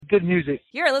good music.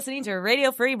 You're listening to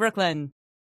Radio Free Brooklyn.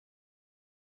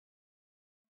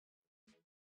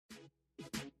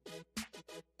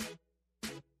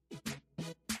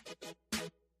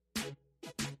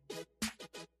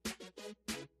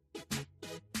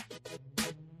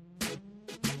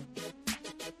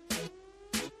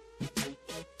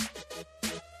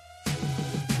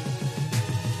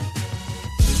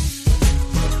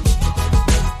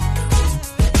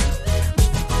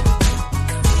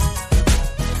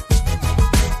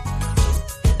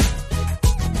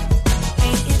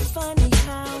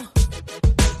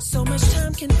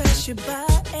 Can pass you by,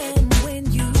 and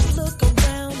when you look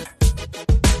around,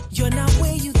 you're not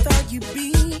where you thought you'd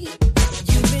be.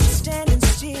 You've been standing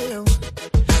still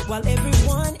while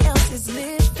everyone else is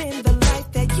living the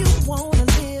life that you wanna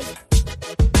live.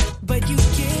 But you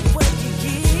get what you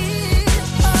give.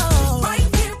 Oh,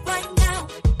 right here, right now.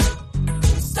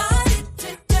 Started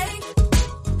today.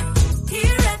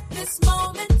 Here at this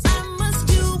moment, I must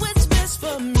do what's best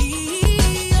for me.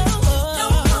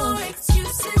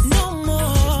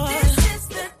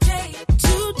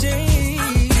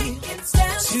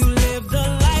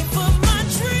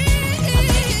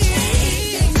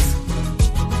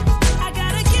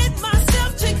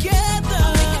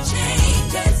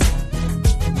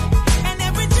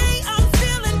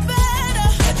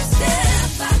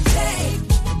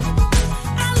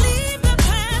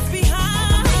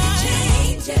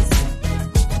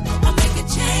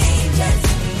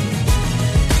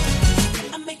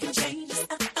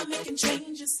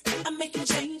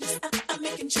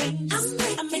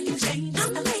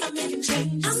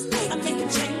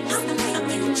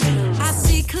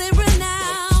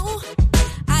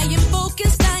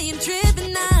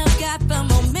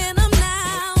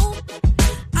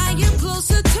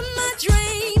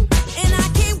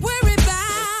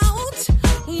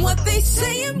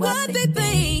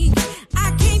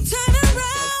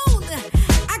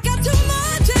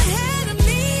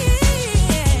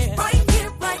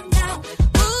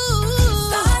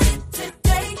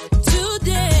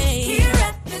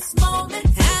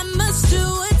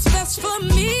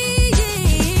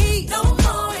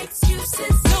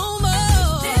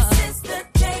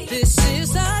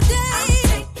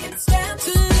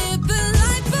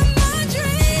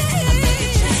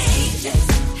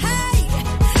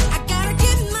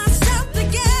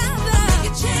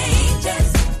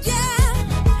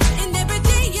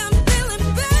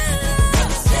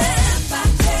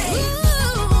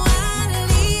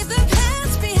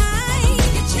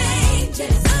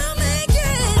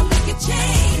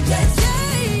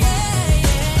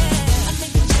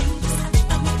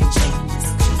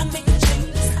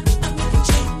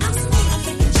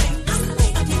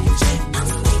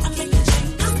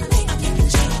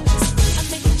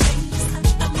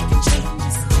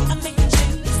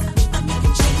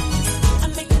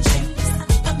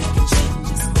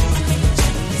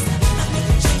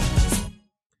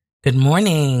 Good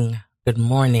morning. Good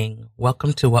morning.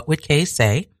 Welcome to What Would Kay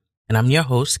Say? And I'm your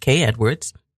host, Kay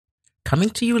Edwards, coming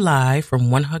to you live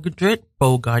from 100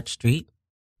 Bogart Street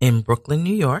in Brooklyn,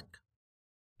 New York.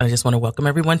 I just want to welcome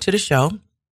everyone to the show.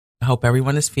 I hope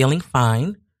everyone is feeling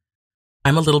fine.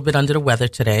 I'm a little bit under the weather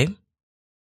today.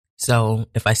 So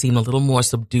if I seem a little more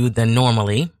subdued than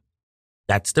normally,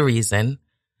 that's the reason.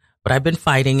 But I've been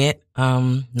fighting it,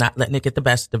 not letting it get the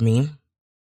best of me.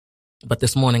 But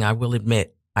this morning, I will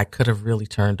admit, I could have really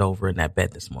turned over in that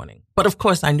bed this morning. But of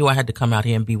course, I knew I had to come out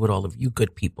here and be with all of you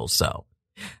good people. So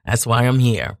that's why I'm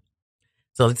here.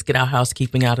 So let's get our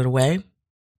housekeeping out of the way.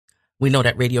 We know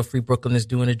that Radio Free Brooklyn is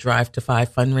doing a Drive to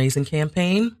 5 fundraising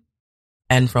campaign.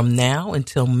 And from now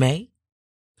until May,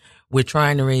 we're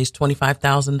trying to raise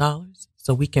 $25,000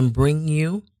 so we can bring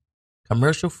you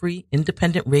commercial-free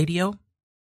independent radio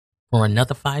for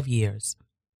another 5 years.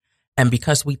 And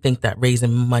because we think that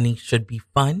raising money should be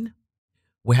fun,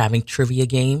 we're having trivia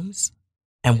games,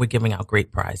 and we're giving out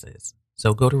great prizes.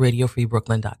 So go to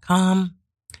radiofreebrooklyn.com,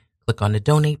 click on the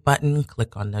donate button,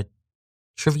 click on the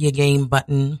trivia game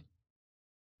button,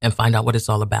 and find out what it's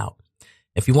all about.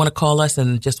 If you want to call us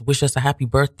and just wish us a happy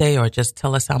birthday or just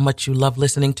tell us how much you love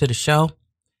listening to the show,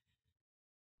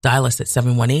 dial us at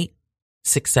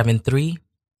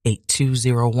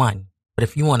 718-673-8201. But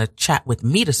if you want to chat with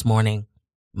me this morning,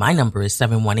 my number is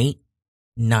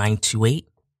 718-928-9732.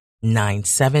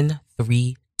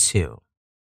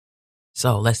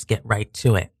 So let's get right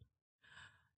to it.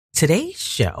 Today's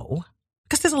show,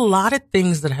 because there's a lot of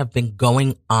things that have been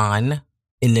going on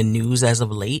in the news as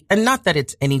of late, and not that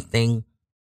it's anything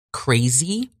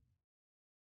crazy.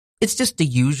 It's just the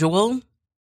usual.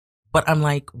 But I'm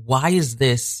like, why is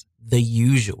this the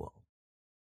usual?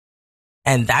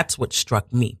 And that's what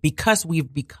struck me, because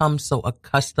we've become so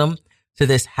accustomed to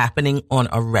this happening on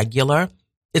a regular.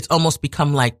 It's almost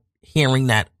become like hearing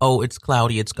that, oh, it's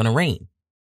cloudy, it's going to rain.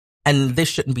 And this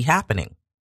shouldn't be happening.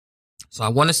 So I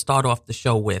want to start off the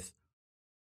show with,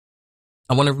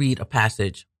 I want to read a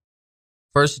passage,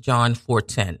 1 John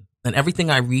 4:10. And everything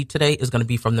I read today is going to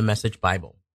be from the Message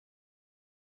Bible.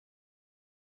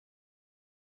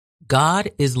 God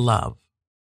is love.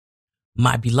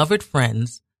 My beloved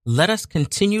friends, let us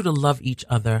continue to love each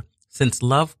other, since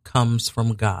love comes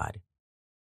from God.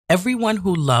 Everyone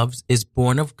who loves is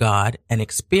born of God and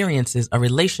experiences a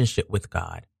relationship with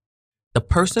God. The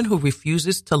person who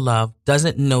refuses to love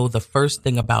doesn't know the first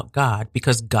thing about God,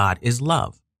 because God is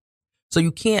love. So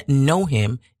you can't know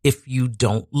him if you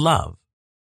don't love.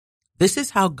 This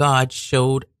is how God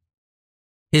showed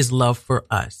his love for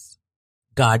us.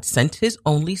 God sent his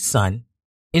only Son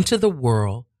into the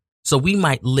world so we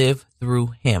might live through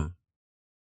him.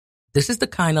 This is the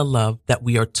kind of love that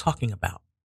we are talking about.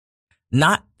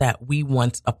 Not that we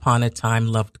once upon a time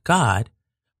loved God,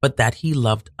 but that he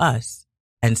loved us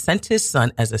and sent his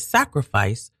Son as a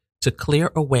sacrifice to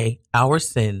clear away our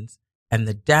sins and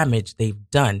the damage they've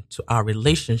done to our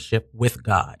relationship with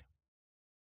God.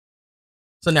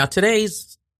 So now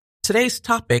today's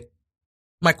topic,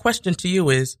 my question to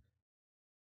you is,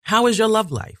 how is your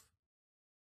love life?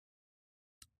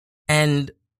 And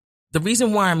the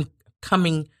reason why I'm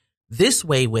coming this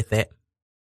way with it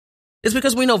is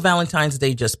because we know Valentine's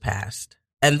Day just passed,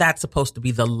 and that's supposed to be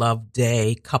the love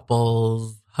day.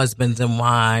 Couples, husbands and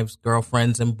wives,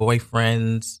 girlfriends and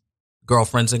boyfriends,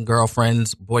 girlfriends and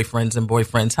girlfriends, boyfriends and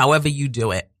boyfriends, however you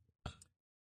do it.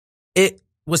 It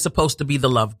was supposed to be the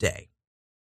love day.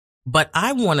 But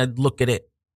I want to look at it.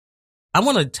 I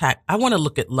want to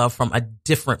look at love from a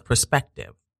different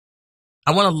perspective.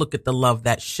 I want to look at the love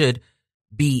that should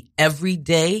be every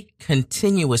day,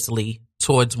 continuously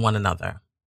towards one another.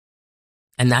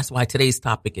 And that's why today's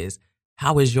topic is,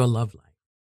 how is your love life?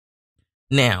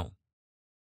 Now,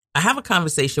 I have a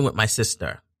conversation with my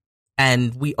sister,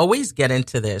 and we always get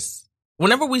into this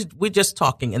whenever we're just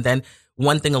talking, and then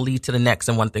one thing will lead to the next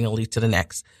and one thing will lead to the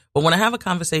next. But when I have a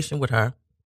conversation with her,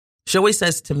 she always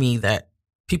says to me that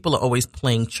people are always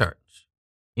playing church.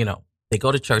 You know, they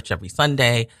go to church every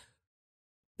Sunday.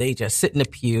 They just sit in the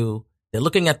pew. They're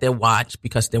looking at their watch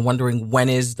because they're wondering, when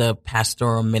is the pastor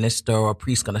or minister or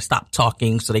priest going to stop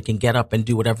talking so they can get up and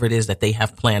do whatever it is that they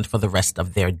have planned for the rest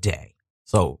of their day.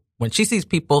 So when she sees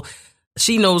people,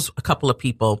 she knows a couple of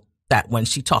people that when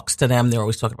she talks to them, they're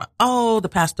always talking about, oh, the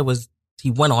pastor he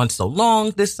went on so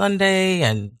long this Sunday,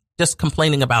 and just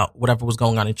complaining about whatever was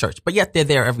going on in church. But yet they're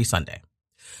there every Sunday.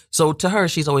 So to her,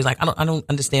 she's always like, I don't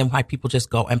understand why people just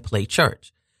go and play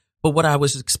church. But what I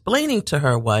was explaining to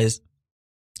her was,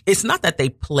 it's not that they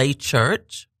play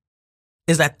church,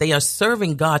 is that they are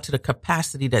serving God to the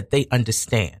capacity that they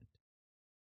understand.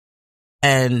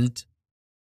 And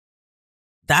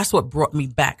that's what brought me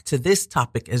back to this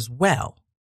topic as well.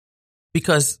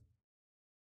 Because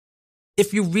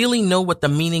if you really know what the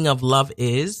meaning of love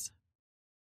is,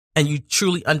 and you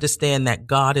truly understand that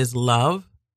God is love,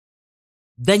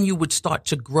 then you would start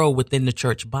to grow within the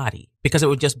church body, because it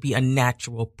would just be a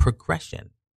natural progression.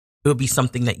 It would be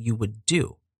something that you would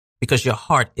do because your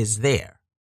heart is there.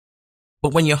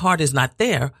 But when your heart is not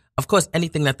there, of course,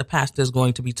 anything that the pastor is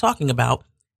going to be talking about,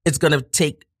 it's going to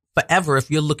take forever.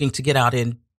 If you're looking to get out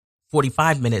in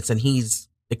 45 minutes and he's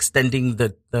extending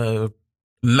the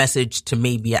message to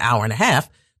maybe an hour and a half,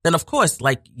 then of course,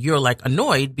 you're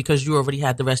annoyed because you already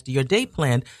had the rest of your day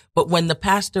planned. But when the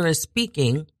pastor is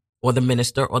speaking, or the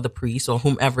minister or the priest or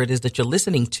whomever it is that you're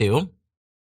listening to,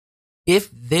 if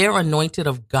they're anointed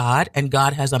of God and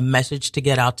God has a message to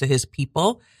get out to his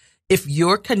people, if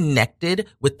you're connected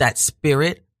with that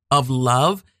spirit of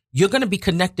love, you're going to be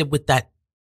connected with that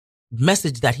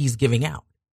message that he's giving out,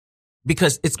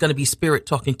 because it's going to be spirit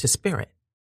talking to spirit.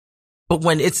 But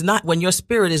when your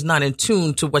spirit is not in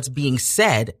tune to what's being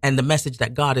said and the message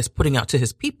that God is putting out to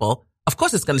his people, of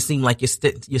course, it's going to seem like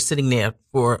you're sitting there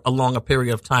for a longer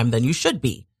period of time than you should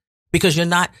be, because you're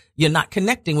not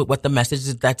connecting with what the message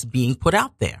is that's being put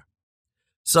out there.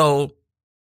 So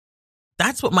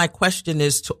that's what my question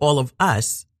is to all of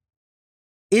us.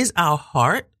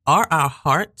 Are our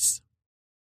hearts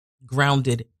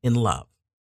grounded in love?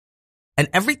 And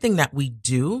everything that we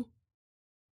do,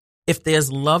 if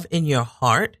there's love in your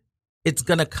heart, it's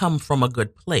going to come from a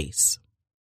good place.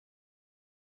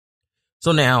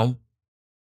 So now,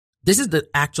 this is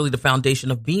actually the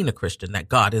foundation of being a Christian, that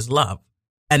God is love,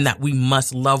 and that we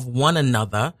must love one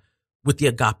another with the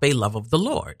agape love of the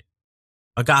Lord.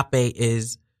 Agape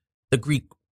is the Greek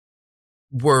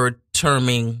word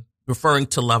terming referring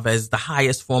to love as the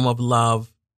highest form of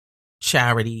love,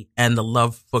 charity, and the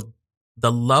love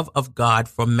of God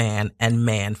for man and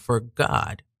man for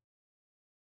God.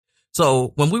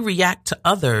 So when we react to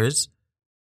others,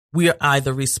 we are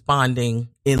either responding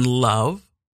in love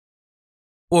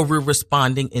or we're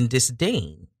responding in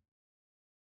disdain.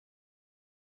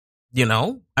 You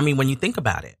know, I mean, when you think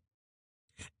about it,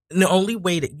 the only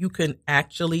way that you can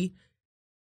actually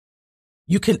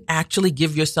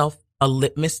give yourself a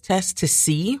litmus test to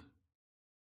see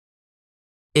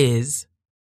is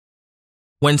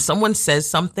when someone says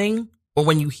something or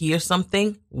when you hear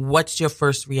something, what's your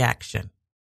first reaction?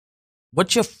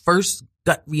 What's your first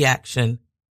gut reaction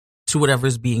to whatever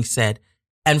is being said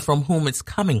and from whom it's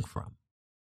coming from?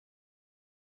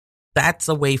 That's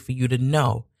a way for you to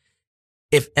know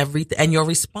if everything, and your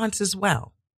response as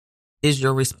well. Is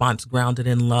your response grounded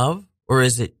in love or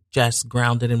is it just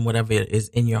grounded in whatever is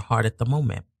in your heart at the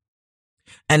moment?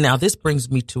 And now this brings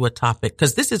me to a topic,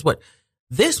 because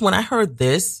when I heard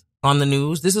this on the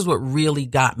news, this is what really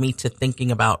got me to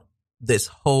thinking about this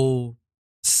whole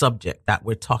subject that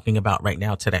we're talking about right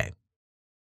now today.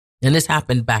 And this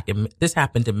happened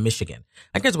in Michigan.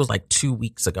 I guess it was like 2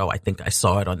 weeks ago. I think I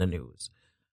saw it on the news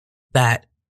that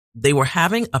they were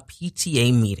having a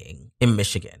PTA meeting in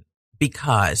Michigan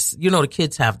because, you know, the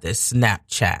kids have this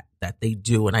Snapchat that they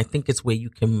do. And I think it's where you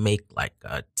can make like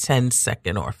a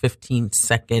 10-second or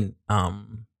 15-second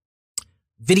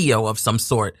video of some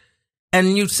sort.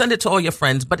 And you send it to all your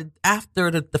friends, but after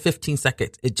the 15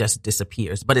 seconds, it just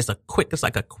disappears. But it's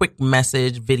like a quick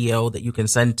message video that you can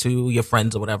send to your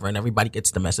friends or whatever, and everybody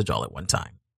gets the message all at one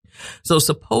time. So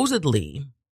supposedly,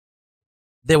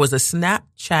 there was a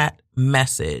Snapchat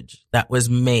message that was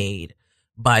made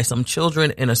by some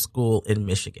children in a school in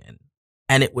Michigan.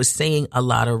 And it was saying a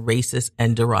lot of racist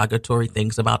and derogatory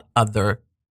things about other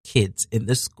kids in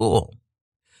the school.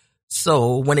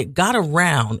 So when it got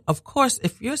around, of course,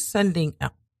 if you're sending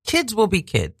out, kids will be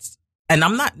kids. And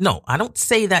I don't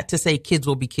say that to say kids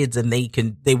will be kids and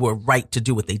they were right to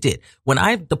do what they did. When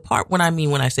I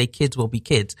say kids will be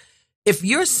kids, if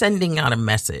you're sending out a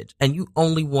message and you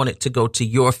only want it to go to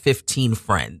your 15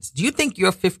 friends, do you think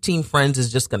your 15 friends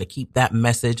is just going to keep that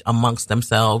message amongst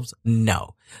themselves?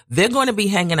 No. They're going to be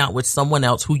hanging out with someone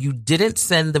else who you didn't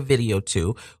send the video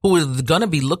to, who is going to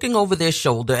be looking over their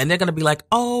shoulder, and they're going to be like,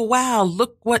 oh, wow,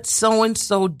 look what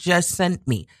so-and-so just sent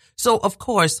me. So, of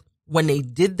course, when they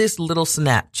did this little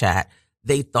Snapchat,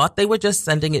 they thought they were just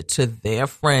sending it to their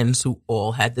friends who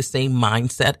all had the same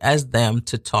mindset as them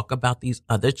to talk about these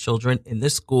other children in the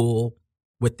school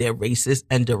with their racist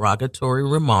and derogatory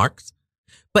remarks.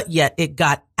 But yet it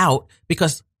got out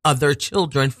because other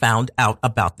children found out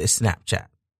about this Snapchat.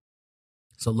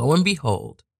 So lo and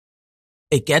behold,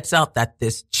 it gets out that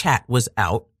this chat was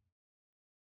out.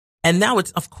 And now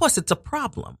it's a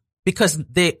problem because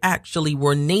they actually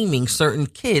were naming certain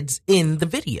kids in the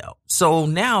video. So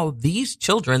now these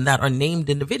children that are named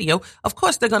in the video, of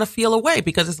course, they're going to feel away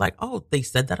because it's like, oh, they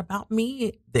said that about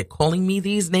me. They're calling me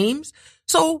these names.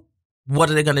 So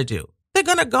what are they going to do? They're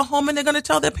going to go home and they're going to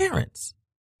tell their parents,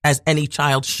 as any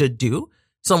child should do.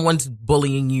 Someone's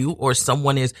bullying you or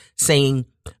someone is saying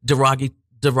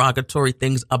derogatory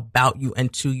things about you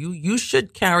and to you, you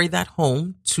should carry that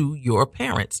home to your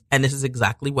parents. And this is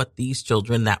exactly what these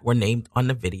children that were named on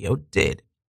the video did.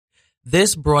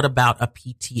 This brought about a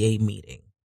PTA meeting.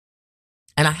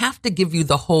 And I have to give you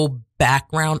the whole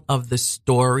background of the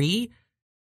story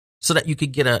so that you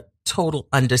could get a total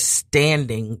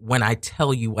understanding when I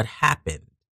tell you what happened.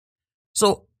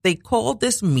 So they called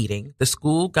this meeting. The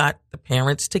school got the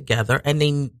parents together and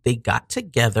they got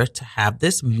together to have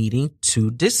this meeting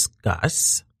to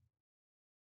discuss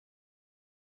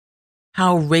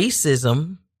how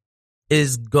racism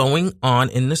is going on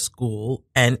in the school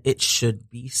and it should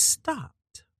be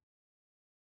stopped.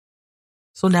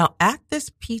 So now at this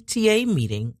PTA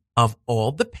meeting of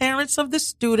all the parents of the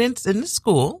students in the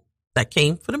school that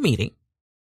came for the meeting,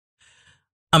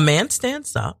 a man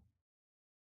stands up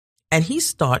and he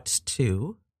starts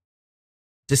to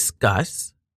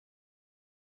discuss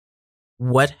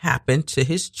what happened to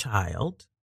his child,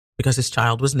 because his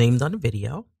child was named on the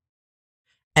video,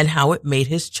 and how it made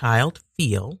his child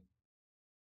feel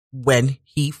when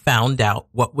he found out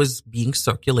what was being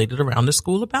circulated around the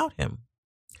school about him.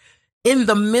 In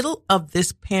the middle of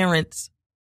this parent's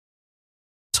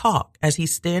talk, as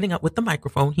he's standing up with the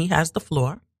microphone, he has the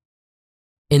floor.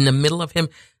 In the middle of him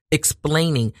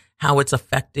explaining how it's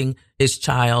affecting his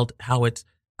child, how it's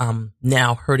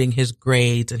now hurting his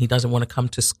grades and he doesn't want to come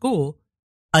to school,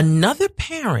 another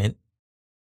parent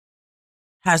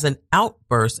has an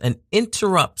outburst and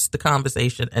interrupts the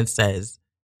conversation and says,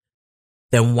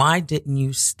 then why didn't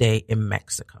you stay in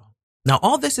Mexico? Now,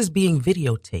 all this is being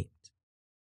videotaped.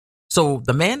 So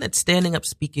the man that's standing up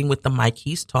speaking with the mic,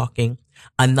 he's talking.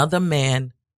 Another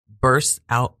man bursts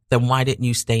out, then why didn't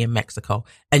you stay in Mexico?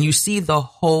 And you see the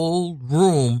whole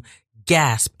room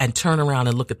gasp and turn around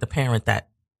and look at the parent that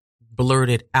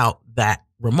blurted out that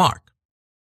remark.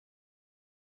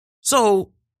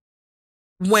 So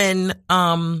when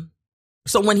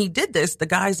he did this, the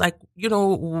guy's like,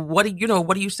 what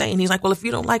are you saying? He's like, well, if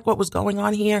you don't like what was going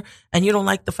on here and you don't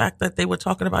like the fact that they were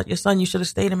talking about your son, you should have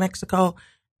stayed in Mexico.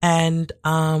 And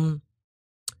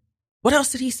what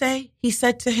else did he say? He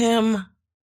said to him,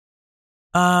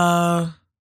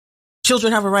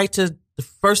 children have a right to the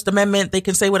First Amendment. They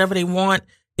can say whatever they want.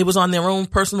 It was on their own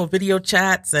personal video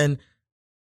chats and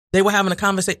they were having a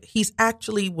conversation. He's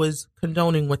actually was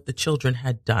condoning what the children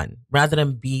had done rather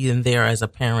than being there as a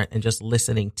parent and just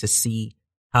listening to see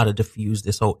how to diffuse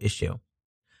this whole issue.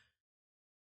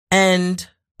 And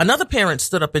another parent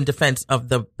stood up in defense of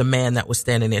the man that was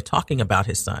standing there talking about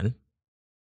his son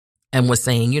and was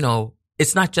saying,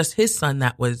 it's not just his son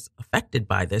that was affected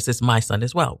by this. It's my son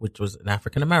as well, which was an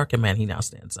African-American man. He now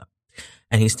stands up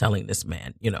and he's telling this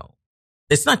man,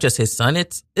 it's not just his son.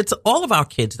 It's all of our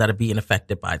kids that are being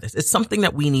affected by this. It's something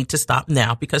that we need to stop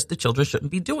now because the children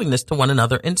shouldn't be doing this to one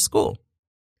another in school.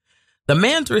 The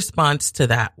man's response to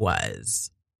that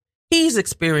was, he's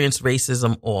experienced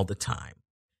racism all the time.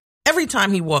 Every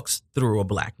time he walks through a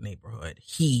black neighborhood,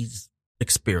 he's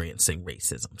experiencing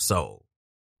racism. So,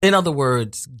 in other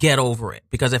words, get over it.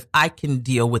 Because if I can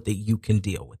deal with it, you can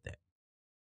deal with it.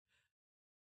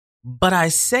 But I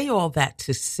say all that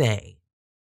to say,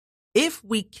 if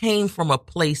we came from a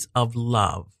place of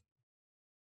love,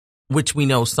 which we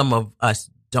know some of us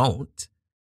don't,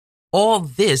 all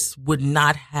this would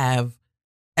not have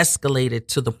escalated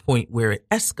to the point where it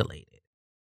escalated.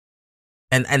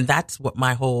 And that's what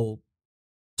my whole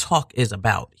talk is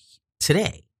about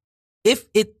today.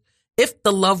 If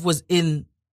the love was in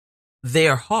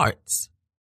their hearts,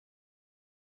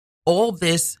 all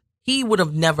this, he would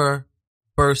have never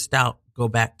burst out, go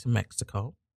back to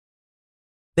Mexico.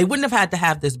 They wouldn't have had to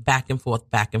have this back and forth,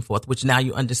 which now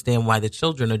you understand why the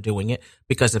children are doing it,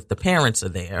 because if the parents are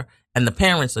there and the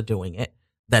parents are doing it,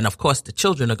 then of course the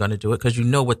children are going to do it because you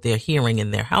know what they're hearing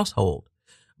in their household.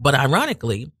 But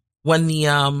ironically, when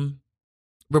the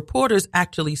reporters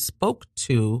actually spoke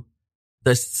to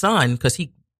the son, because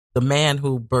the man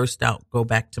who burst out, go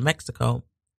back to Mexico,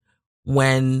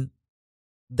 when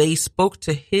they spoke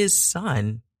to his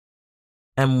son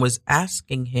and was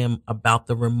asking him about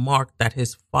the remark that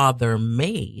his father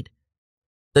made,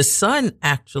 the son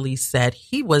actually said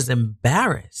he was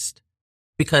embarrassed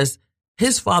because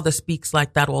his father speaks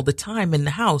like that all the time in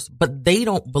the house, but they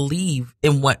don't believe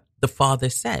in what the father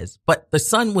says. But the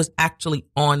son was actually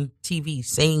on TV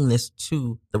saying this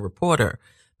to the reporter,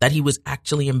 that he was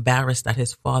actually embarrassed that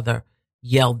his father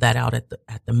yelled that out at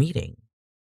the meeting,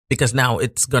 because now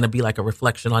it's going to be like a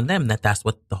reflection on them that's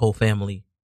what the whole family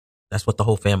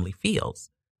feels.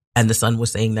 And the son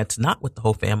was saying that's not what the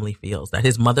whole family feels, that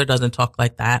his mother doesn't talk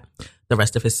like that. The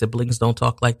rest of his siblings don't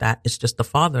talk like that. It's just the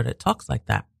father that talks like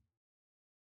that.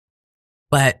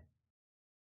 But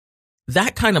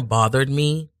that kind of bothered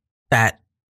me, that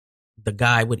the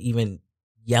guy would even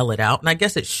yell it out. And I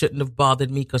guess it shouldn't have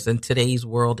bothered me, because in today's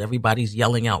world, everybody's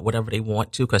yelling out whatever they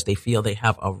want to because they feel they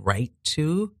have a right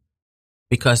to,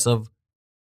 because of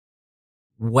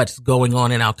what's going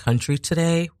on in our country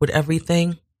today with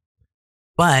everything.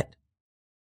 But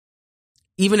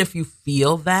even if you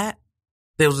feel that,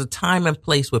 there was a time and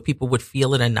place where people would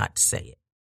feel it and not say it.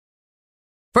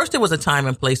 First, there was a time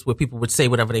and place where people would say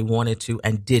whatever they wanted to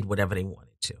and did whatever they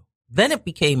wanted to. Then it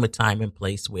became a time and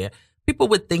place where people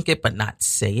would think it but not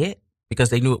say it because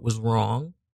they knew it was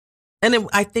wrong. And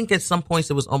I think at some points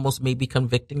it was almost maybe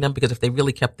convicting them, because if they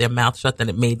really kept their mouth shut, then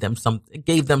it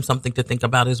gave them something to think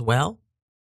about as well.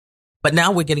 But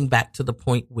now we're getting back to the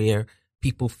point where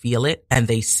people feel it and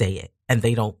they say it and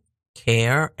they don't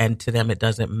care. And to them, it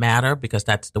doesn't matter because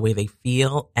that's the way they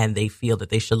feel, and they feel that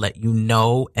they should let you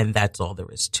know. And that's all there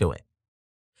is to it.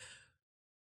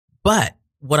 But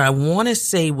what I want to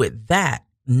say with that,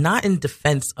 not in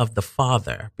defense of the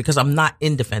father, because I'm not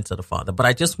in defense of the father, but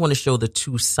I just want to show the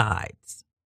two sides.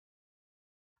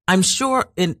 I'm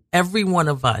sure in every one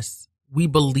of us, we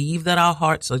believe that our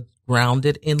hearts are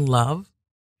grounded in love.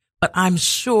 But I'm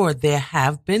sure there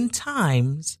have been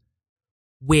times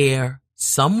where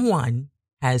someone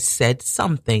has said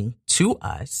something to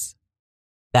us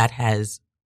that has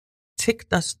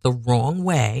ticked us the wrong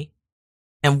way,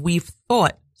 and we've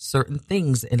thought certain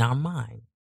things in our mind.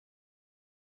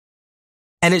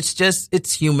 And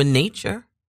it's human nature.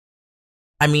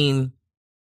 I mean,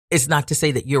 it's not to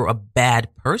say that you're a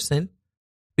bad person,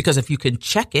 because if you can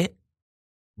check it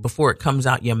before it comes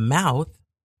out your mouth,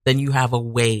 then you have a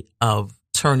way of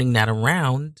turning that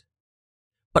around.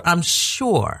 But I'm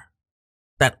sure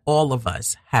that all of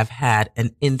us have had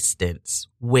an instance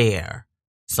where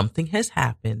something has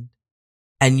happened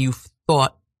and you've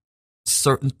thought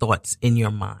certain thoughts in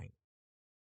your mind.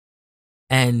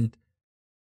 And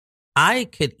I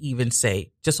could even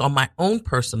say, just on my own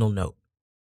personal note,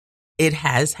 it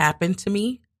has happened to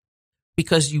me,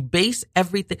 because you base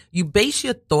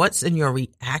your thoughts and your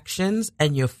reactions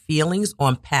and your feelings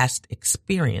on past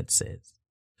experiences.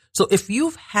 So if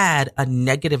you've had a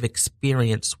negative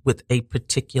experience with a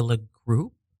particular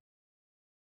group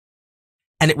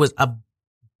and it was a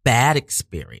bad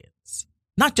experience,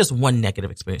 not just one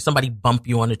negative experience, somebody bump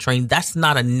you on a train, that's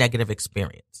not a negative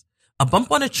experience. A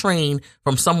bump on a train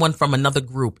from someone from another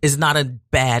group is not a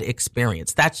bad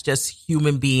experience. That's just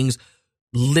human beings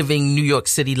living New York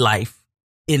City life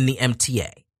in the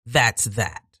MTA. That's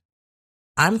that.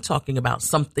 I'm talking about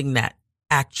something that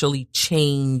actually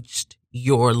changed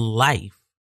your life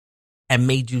and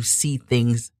made you see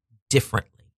things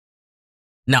differently.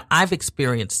 Now, I've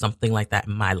experienced something like that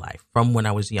in my life from when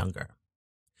I was younger.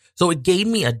 So it gave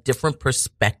me a different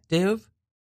perspective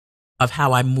of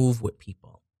how I move with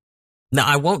people. Now,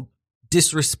 I won't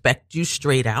disrespect you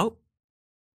straight out.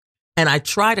 And I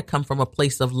try to come from a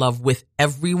place of love with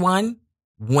everyone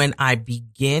when I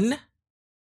begin.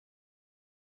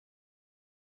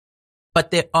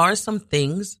 But there are some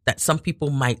things that some people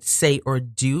might say or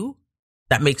do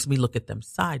that makes me look at them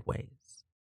sideways.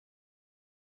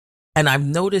 And I've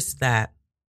noticed that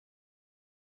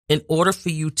in order for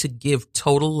you to give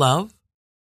total love,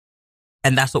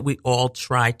 and that's what we all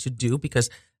try to do, because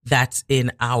that's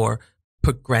in our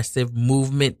progressive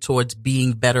movement towards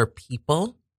being better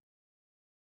people,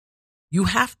 you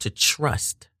have to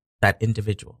trust that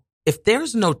individual. If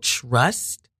there's no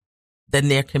trust, then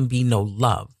there can be no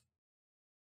love.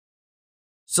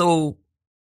 So,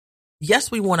 yes,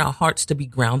 we want our hearts to be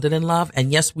grounded in love.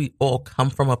 And yes, we all come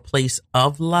from a place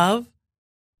of love,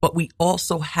 but we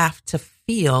also have to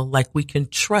feel like we can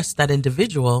trust that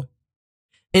individual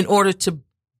in order to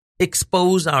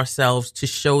expose ourselves to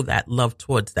show that love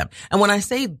towards them. And when I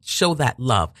say show that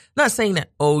love, I'm not saying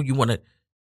that, oh, you want to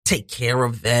take care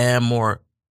of them, or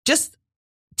just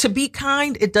to be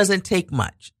kind. It doesn't take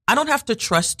much. I don't have to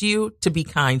trust you to be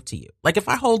kind to you. Like if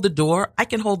I hold the door, I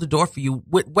can hold the door for you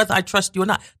whether I trust you or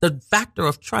not. The factor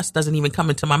of trust doesn't even come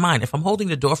into my mind. If I'm holding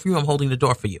the door for you, I'm holding the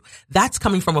door for you. That's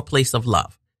coming from a place of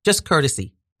love. Just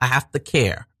courtesy. I have to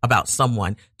care about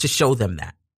someone to show them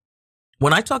that.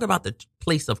 When I talk about the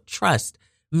place of trust,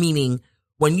 meaning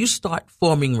when you start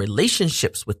forming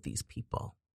relationships with these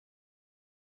people,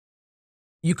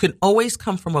 you can always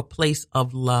come from a place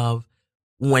of love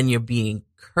when you're being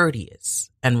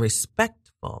courteous and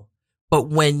respectful. But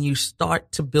when you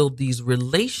start to build these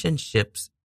relationships,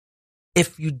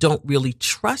 if you don't really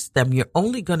trust them, you're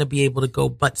only going to be able to go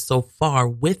but so far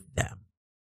with them,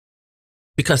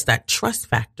 because that trust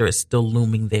factor is still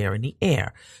looming there in the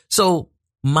air. So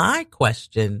my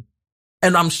question,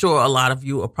 and I'm sure a lot of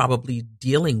you are probably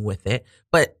dealing with it,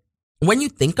 but when you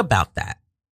think about that,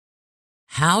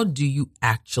 how do you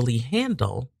actually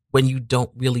handle when you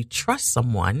don't really trust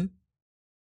someone,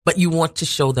 but you want to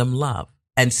show them love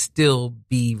and still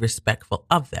be respectful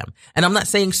of them? And I'm not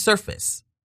saying surface,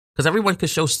 because everyone can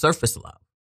show surface love.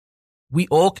 We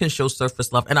all can show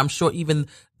surface love. And I'm sure even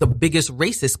the biggest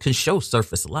racist can show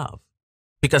surface love,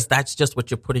 because that's just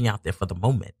what you're putting out there for the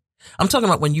moment. I'm talking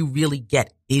about when you really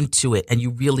get into it and you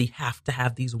really have to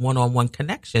have these one-on-one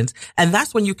connections. And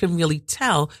that's when you can really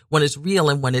tell when it's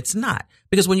real and when it's not.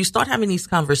 Because when you start having these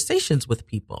conversations with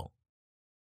people,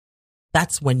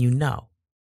 that's when you know.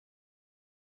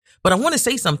 But I want to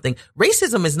say something.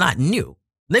 Racism is not new.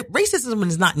 Racism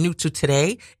is not new to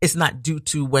today. It's not due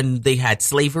to when they had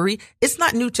slavery. It's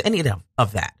not new to any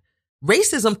of that.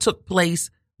 Racism took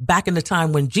place back in the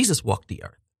time when Jesus walked the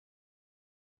earth.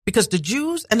 Because the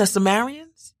Jews and the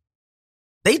Samaritans,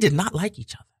 they did not like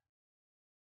each other.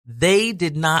 They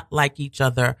did not like each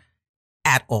other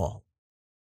at all.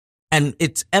 And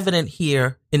it's evident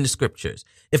here in the scriptures.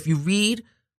 If you read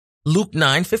Luke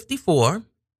 9:54,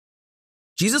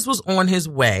 Jesus was on his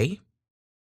way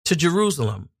to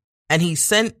Jerusalem, and he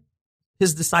sent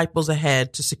his disciples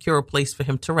ahead to secure a place for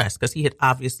him to rest, because he had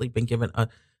obviously been given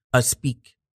a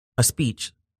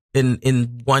speech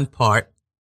in one part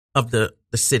of the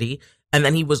city, and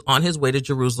then he was on his way to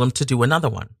Jerusalem to do another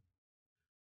one.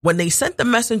 When they sent the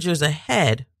messengers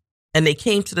ahead and they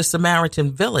came to the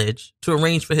Samaritan village to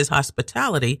arrange for his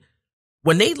hospitality,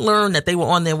 When they learned that they were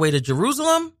on their way to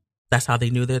Jerusalem, that's how they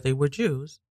knew that they were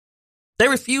Jews. They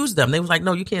refused them. They was like,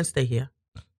 no, you can't stay here.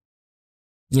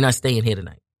 You're not staying here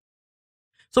tonight.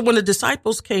 So when the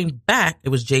disciples came back, it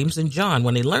was James and John.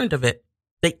 When they learned of it,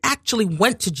 they actually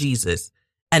went to Jesus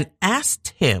and asked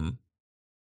him,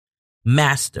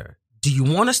 Master, do you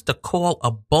want us to call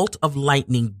a bolt of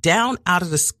lightning down out of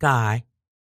the sky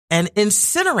and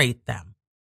incinerate them?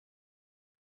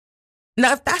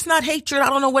 Now, if that's not hatred, I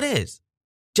don't know what is.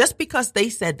 Just because they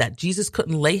said that Jesus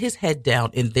couldn't lay his head down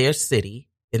in their city,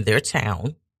 in their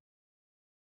town,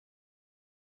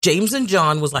 James and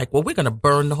John was like, well, we're going to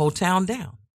burn the whole town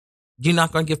down. You're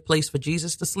not going to give place for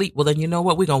Jesus to sleep? Well, then you know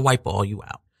what? We're going to wipe all you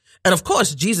out. And of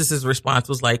course, Jesus' response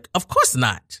was like, of course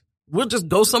not. We'll just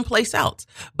go someplace else.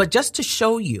 But just to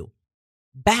show you,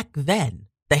 back then,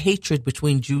 the hatred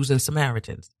between Jews and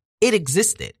Samaritans, it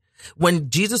existed. When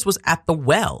Jesus was at the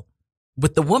well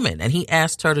with the woman and he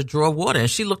asked her to draw water and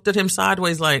she looked at him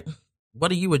sideways like,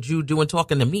 what are you, a Jew, doing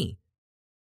talking to me?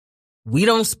 We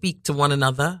don't speak to one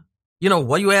another. You know,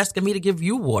 what are you asking me to give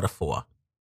you water for?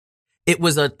 It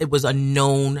was a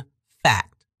known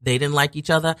fact. They didn't like each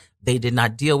other. They did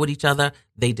not deal with each other.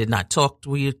 They did not talk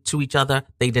to each other.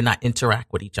 They did not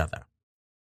interact with each other.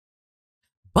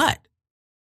 But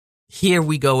here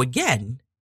we go again,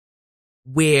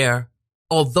 where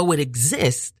although it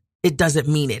exists, it doesn't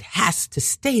mean it has to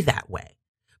stay that way.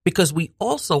 Because we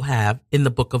also have in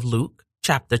the book of Luke,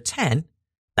 chapter 10,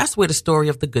 that's where the story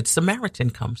of the Good Samaritan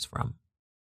comes from.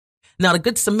 Now, the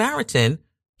Good Samaritan,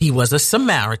 he was a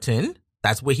Samaritan.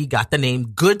 That's where he got the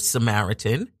name Good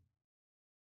Samaritan.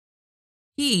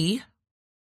 He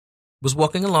was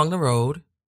walking along the road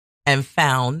and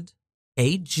found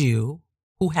a Jew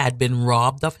who had been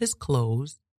robbed of his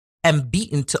clothes and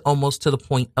beaten to almost to the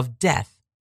point of death.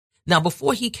 Now,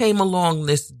 before he came along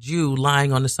this Jew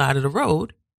lying on the side of the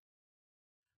road,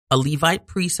 a Levite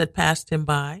priest had passed him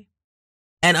by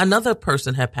and another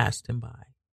person had passed him by.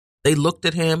 They looked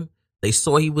at him. They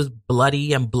saw he was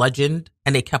bloody and bludgeoned,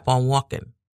 and they kept on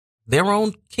walking. Their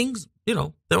own kings, you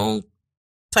know, their own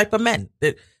type of men.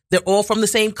 They're all from the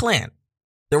same clan.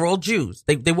 They're all Jews.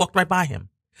 They walked right by him.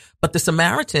 But the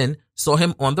Samaritan saw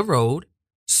him on the road,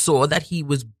 saw that he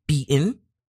was beaten,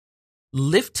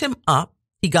 lifted him up.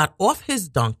 He got off his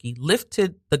donkey,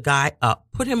 lifted the guy up,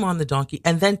 put him on the donkey,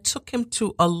 and then took him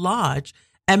to a lodge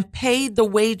and paid the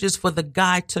wages for the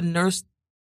guy to nurse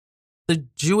the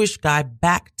Jewish guy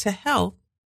back to health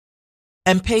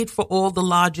and paid for all the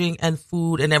lodging and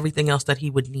food and everything else that he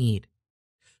would need.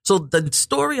 So the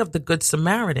story of the Good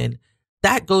Samaritan,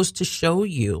 that goes to show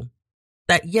you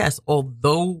that, yes,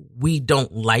 although we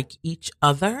don't like each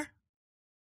other,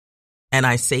 and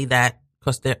I say that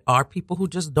because there are people who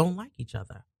just don't like each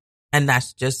other, and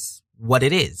that's just what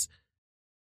it is.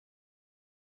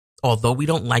 Although we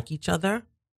don't like each other,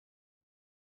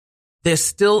 there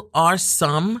still are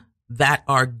some that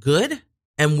are good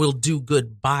and will do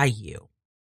good by you.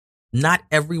 Not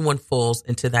everyone falls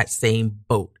into that same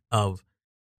boat of,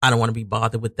 I don't want to be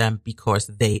bothered with them because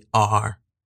they are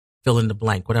fill in the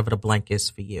blank, whatever the blank is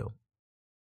for you.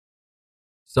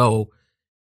 So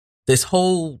this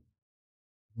whole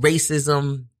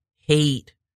racism,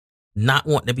 hate, not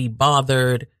wanting to be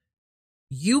bothered,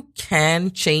 you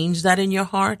can change that in your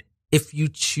heart if you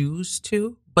choose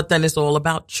to, but then it's all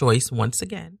about choice once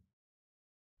again.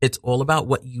 It's all about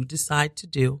what you decide to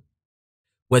do,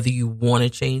 whether you want to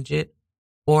change it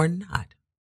or not.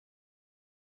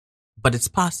 But it's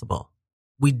possible.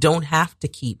 We don't have to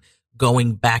keep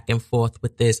going back and forth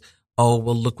with this, oh,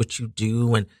 well, look what you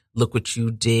do and look what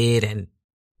you did.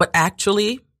 But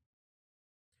actually,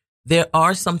 there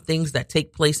are some things that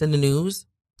take place in the news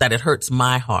that it hurts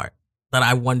my heart, that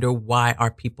I wonder why are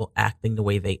people acting the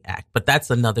way they act. But that's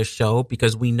another show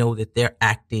because we know that they're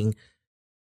acting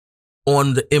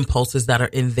on the impulses that are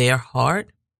in their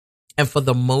heart. And for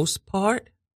the most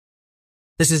part,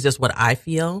 this is just what I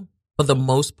feel. For the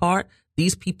most part,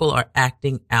 these people are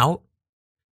acting out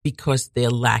because they're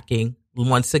lacking,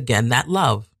 once again, that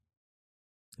love.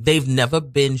 They've never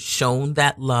been shown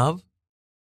that love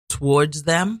towards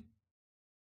them.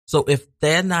 So if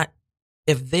they're not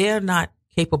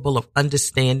capable of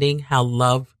understanding how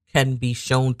love can be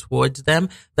shown towards them,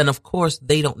 then of course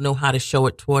they don't know how to show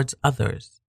it towards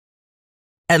others.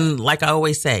 And like I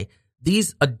always say,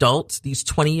 these adults, these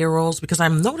 20-year-olds, because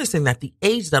I'm noticing that the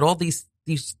age that all these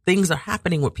things are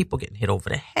happening with people getting hit over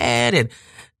the head and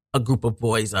a group of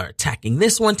boys are attacking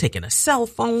this one, taking a cell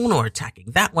phone, or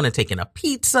attacking that one and taking a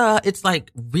pizza. It's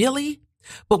like, really?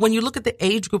 But when you look at the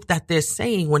age group that they're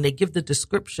saying, when they give the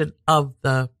description of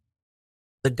the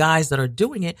guys that are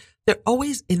doing it, they're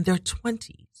always in their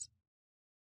 20s.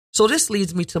 So this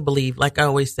leads me to believe, like I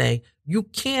always say, you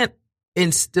can't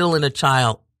instill in a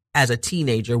child as a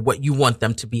teenager what you want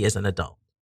them to be as an adult.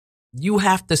 You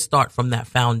have to start from that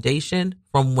foundation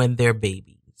from when they're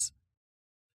babies.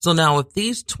 So now if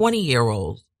these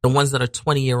 20-year-olds, the ones that are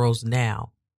 20-year-olds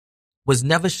now, was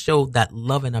never showed that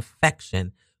love and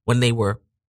affection when they were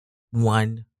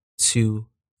 1, 2,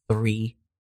 3,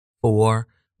 4,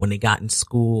 when they got in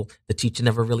school, the teacher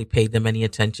never really paid them any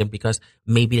attention because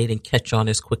maybe they didn't catch on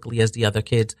as quickly as the other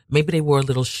kids. Maybe they were a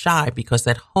little shy because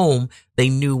at home they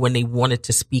knew when they wanted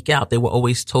to speak out, they were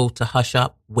always told to hush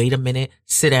up, wait a minute,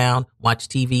 sit down, watch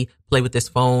TV, play with this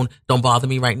phone. Don't bother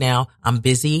me right now. I'm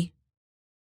busy.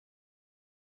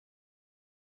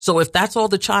 So if that's all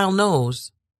the child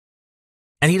knows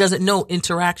and he doesn't know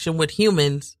interaction with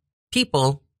humans,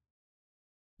 people,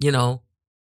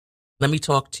 let me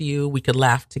talk to you. We could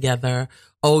laugh together.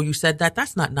 Oh, you said that?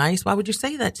 That's not nice. Why would you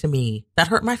say that to me? That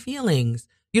hurt my feelings.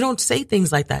 You don't say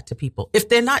things like that to people. If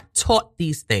they're not taught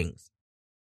these things,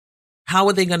 how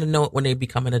are they going to know it when they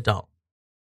become an adult?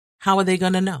 How are they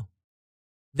going to know?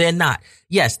 They're not.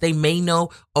 Yes, they may know,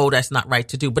 oh, that's not right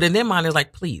to do. But in their mind, it's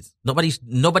like, please,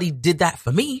 nobody did that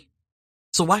for me.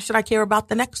 So why should I care about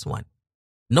the next one?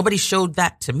 Nobody showed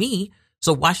that to me.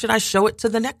 So why should I show it to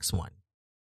the next one?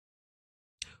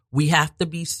 We have to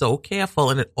be so careful,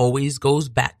 and it always goes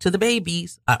back to the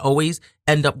babies. I always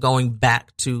end up going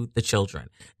back to the children.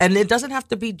 And it doesn't have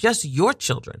to be just your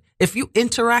children. If you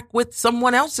interact with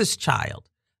someone else's child,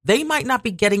 they might not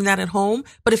be getting that at home,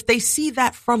 but if they see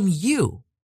that from you,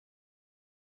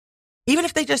 even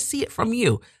if they just see it from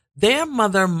you, their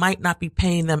mother might not be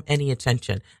paying them any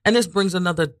attention. And this brings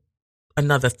another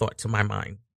thought to my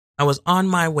mind. I was on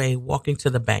my way walking to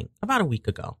the bank about a week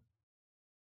ago.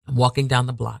 I'm walking down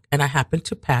the block and I happened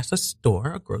to pass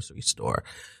a grocery store,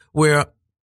 where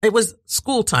it was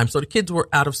school time. So the kids were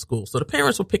out of school. So the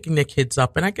parents were picking their kids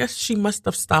up, and I guess she must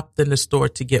have stopped in the store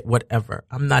to get whatever.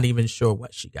 I'm not even sure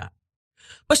what she got,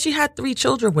 but she had 3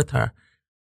 children with her.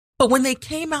 But when they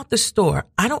came out the store,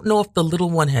 I don't know if the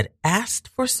little one had asked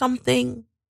for something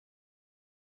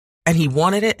and he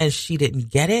wanted it and she didn't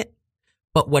get it.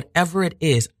 But whatever it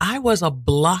is, I was a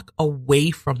block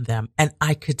away from them and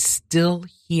I could still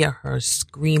hear her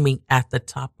screaming at the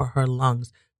top of her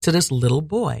lungs to this little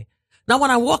boy. Now,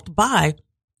 when I walked by,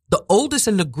 the oldest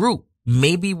in the group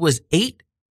maybe was 8.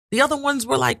 The other ones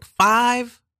were like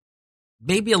 5.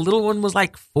 Maybe a little one was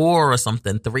like 4 or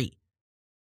something, 3.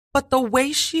 But the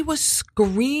way she was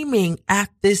screaming at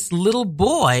this little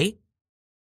boy,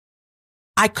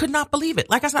 I could not believe it.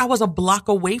 Like I said, I was a block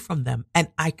away from them and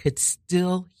I could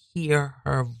still hear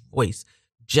her voice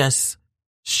just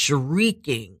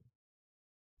shrieking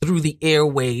through the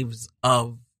airwaves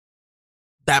of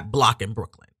that block in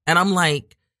Brooklyn. And I'm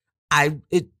like, I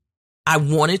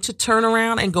wanted to turn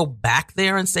around and go back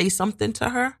there and say something to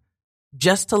her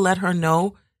just to let her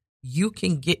know you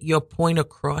can get your point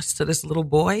across to this little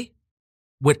boy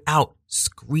without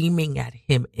screaming at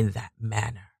him in that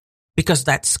manner. Because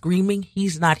that screaming,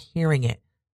 he's not hearing it.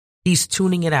 He's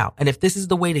tuning it out. And if this is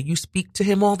the way that you speak to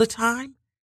him all the time,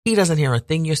 he doesn't hear a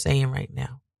thing you're saying right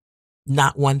now.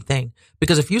 Not one thing.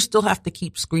 Because if you still have to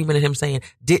keep screaming at him saying,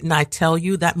 didn't I tell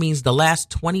you? That means the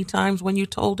last 20 times when you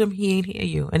told him, he ain't hear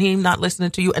you and he ain't not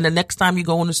listening to you. And the next time you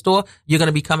go in the store, you're going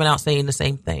to be coming out saying the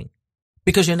same thing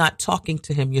because you're not talking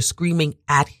to him. You're screaming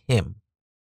at him.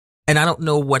 And I don't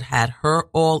know what had her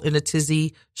all in a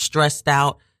tizzy, stressed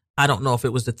out. I don't know if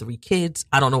it was the 3 kids.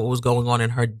 I don't know what was going on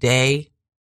in her day.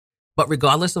 But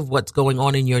regardless of what's going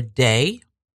on in your day,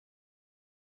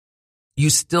 you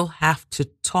still have to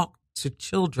talk to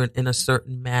children in a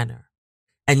certain manner.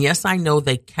 And yes, I know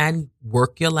they can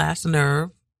work your last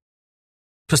nerve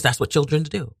because that's what children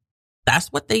do. That's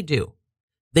what they do.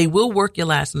 They will work your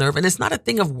last nerve. And it's not a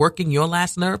thing of working your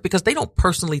last nerve because they don't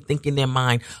personally think in their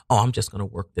mind, oh, I'm just going to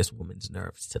work this woman's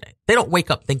nerves today. They don't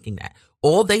wake up thinking that.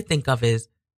 All they think of is,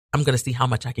 I'm going to see how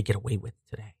much I could get away with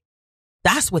today.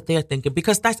 That's what they're thinking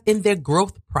because that's in their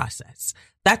growth process.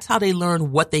 That's how they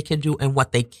learn what they can do and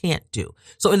what they can't do.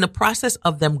 So in the process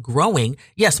of them growing,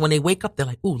 yes, when they wake up, they're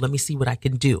like, ooh, let me see what I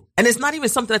can do. And it's not even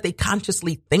something that they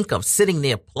consciously think of sitting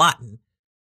there plotting.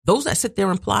 Those that sit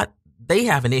there and plot, they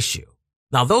have an issue.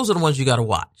 Now, those are the ones you got to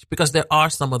watch because there are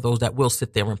some of those that will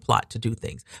sit there and plot to do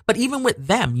things. But even with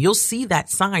them, you'll see that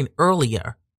sign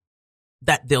earlier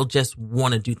that they'll just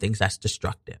want to do things that's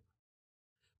destructive.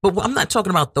 But I'm not talking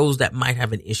about those that might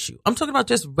have an issue. I'm talking about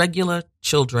just regular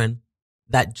children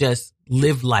that just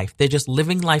live life. They're just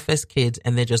living life as kids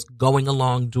and they're just going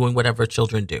along doing whatever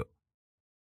children do.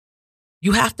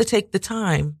 You have to take the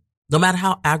time, no matter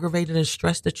how aggravated and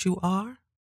stressed that you are,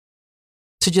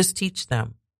 to just teach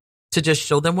them. to just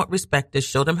show them what respect is,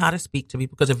 show them how to speak to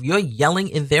people. Because if you're yelling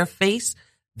in their face,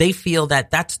 they feel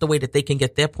that that's the way that they can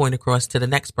get their point across to the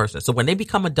next person. So when they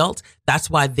become adults, that's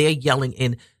why they're yelling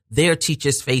in their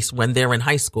teacher's face when they're in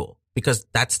high school, because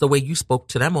that's the way you spoke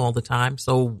to them all the time.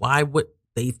 So why would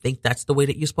they think that's the way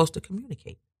that you're supposed to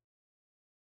communicate?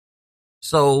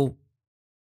 So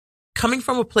coming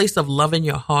from a place of love in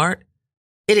your heart,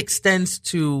 it extends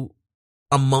to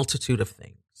a multitude of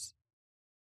things.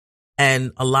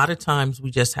 And a lot of times we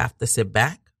just have to sit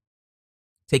back,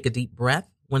 take a deep breath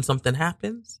when something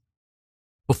happens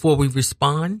before we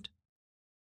respond.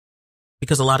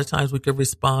 Because a lot of times we could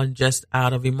respond just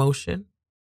out of emotion.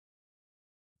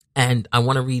 And I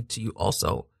want to read to you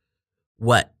also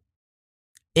what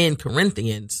in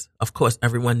Corinthians, of course,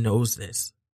 everyone knows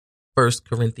this. 1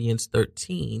 Corinthians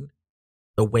 13,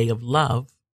 the way of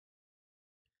love.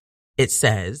 It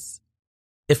says,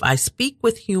 if I speak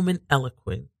with human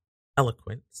eloquence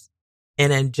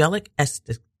and angelic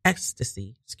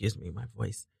ecstasy,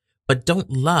 but don't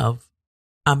love,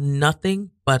 I'm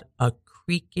nothing but a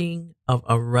creaking of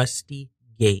a rusty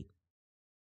gate.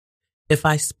 If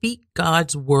I speak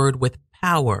God's word with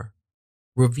power,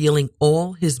 revealing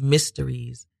all his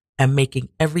mysteries and making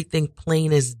everything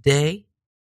plain as day,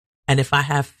 and if I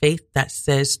have faith that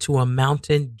says to a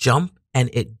mountain, jump, and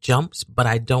it jumps, but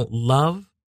I don't love,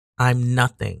 I'm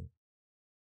nothing.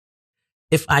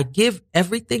 If I give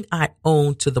everything I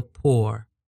own to the poor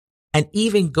and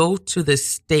even go to the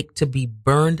stake to be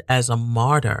burned as a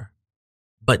martyr,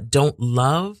 but don't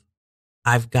love,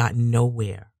 I've got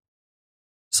nowhere.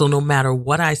 So no matter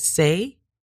what I say,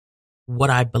 what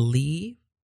I believe,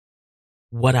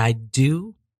 what I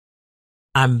do,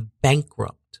 I'm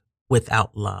bankrupt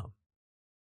without love.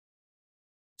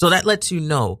 So that lets you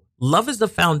know love is the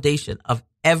foundation of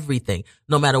everything,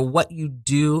 no matter what you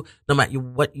do, no matter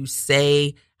what you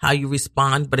say, how you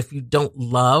respond. But if you don't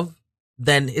love,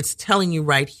 then it's telling you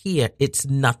right here, it's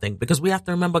nothing, because we have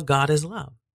to remember God is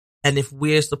love. And if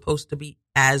we're supposed to be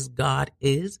as God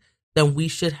is, then we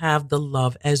should have the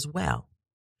love as well.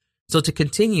 So to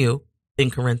continue in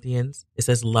Corinthians, it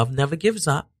says, love never gives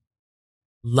up.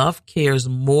 Love cares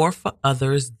more for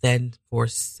others than for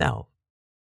self.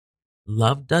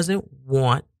 Love doesn't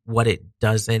want what it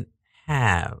doesn't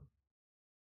have.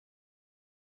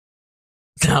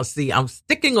 Now, see, I'm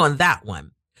sticking on that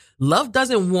one. Love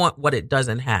doesn't want what it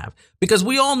doesn't have, because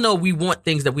we all know we want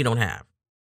things that we don't have.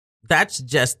 That's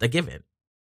just a given.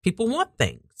 People want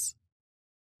things.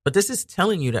 But this is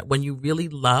telling you that when you really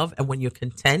love and when you're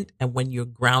content and when you're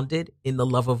grounded in the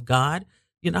love of God,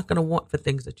 you're not going to want for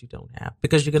things that you don't have,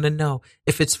 because you're going to know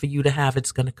if it's for you to have,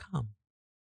 it's going to come.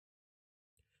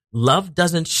 Love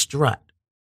doesn't strut.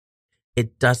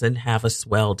 It doesn't have a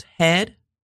swelled head.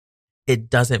 It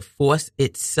doesn't force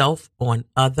itself on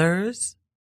others.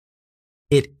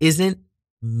 It isn't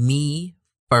me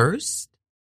first.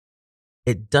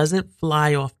 It doesn't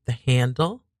fly off the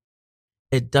handle.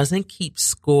 It doesn't keep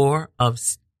score of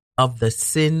the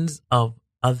sins of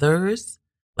others.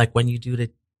 Like when you do the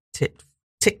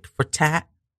tick for tat.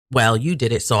 Well, you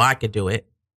did it, so I could do it.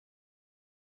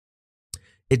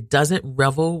 It doesn't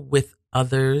revel with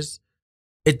others.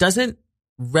 It doesn't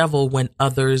revel when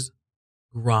others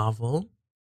grovel.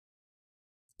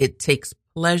 It takes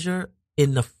pleasure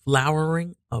in the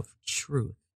flowering of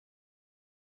truth.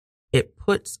 It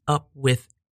puts up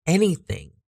with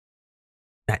anything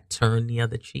that turn the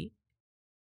other cheek.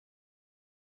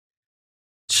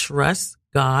 Trust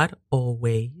God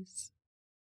always.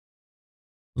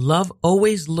 Love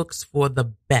always looks for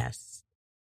the best.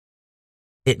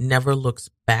 It never looks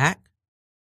back,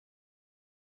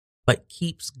 but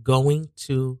keeps going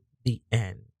to the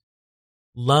end.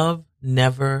 Love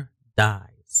never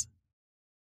dies.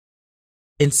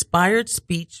 Inspired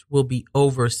speech will be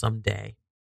over someday.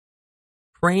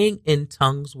 Praying in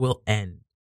tongues will end.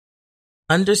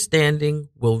 Understanding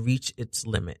will reach its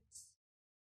limits.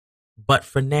 But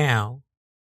for now,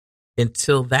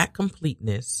 until that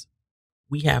completeness,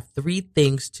 we have 3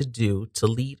 things to do to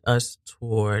lead us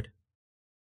toward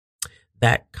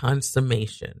that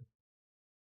consummation.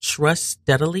 Trust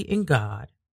steadily in God,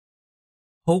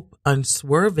 hope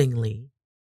unswervingly,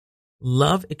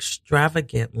 love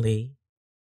extravagantly,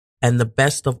 and the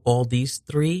best of all these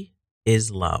 3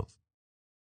 is love.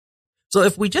 So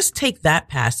if we just take that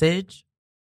passage,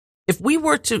 if we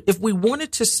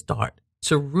wanted to start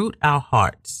to root our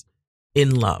hearts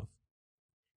in love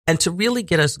and to really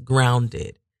get us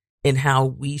grounded in how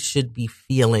we should be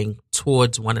feeling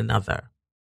towards one another,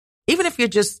 even if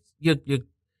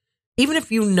even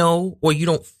if you know or you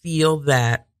don't feel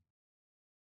that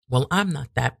well, I'm not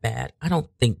that bad. I don't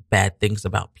think bad things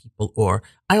about people, or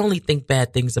I only think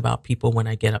bad things about people when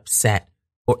I get upset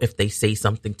or if they say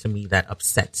something to me that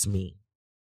upsets me.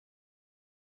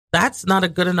 That's not a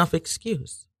good enough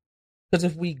excuse. Because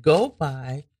if we go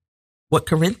by what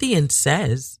Corinthians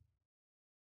says,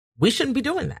 we shouldn't be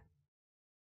doing that.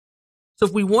 So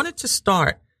if we wanted to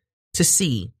start to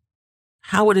see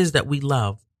how it is that we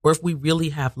love, or if we really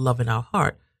have love in our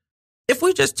heart, if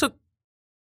we just took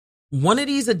one of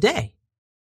these a day,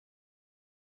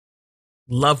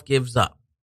 love gives up.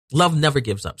 Love never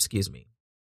gives up,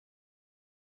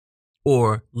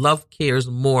 or love cares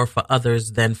more for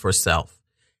others than for self.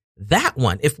 That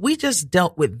one, if we just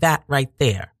dealt with that right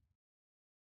there,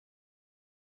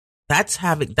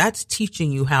 that's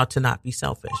teaching you how to not be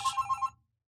selfish.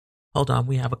 Hold on,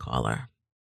 we have a caller.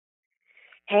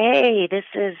 Hey, this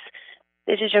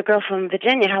is your girl from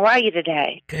Virginia. How are you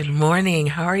today? Good morning.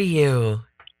 How are you?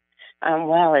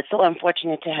 Well, it's so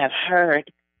unfortunate to have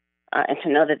heard and to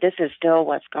know that this is still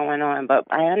what's going on, but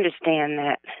I understand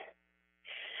that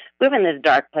we're in this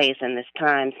dark place in this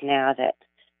times now that,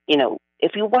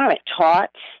 if you weren't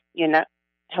taught, you're not,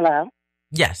 hello?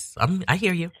 Yes, I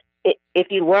hear you. If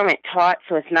you weren't taught,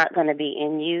 so it's not going to be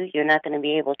in you, you're not going to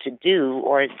be able to do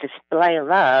or display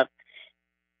love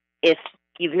if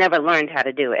you've never learned how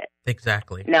to do it.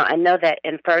 Exactly. Now, I know that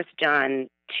in 1 John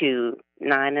 2,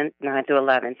 9 through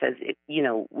 11 says,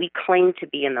 we claim to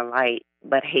be in the light,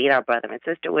 but hate our brother and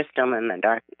sister. We're still in the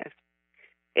darkness.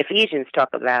 Ephesians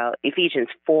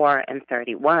 4 and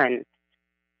 31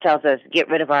 tells us, get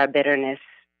rid of our bitterness,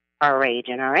 our rage,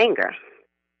 and our anger.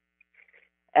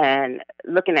 And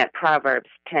looking at Proverbs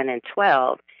 10 and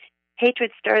 12,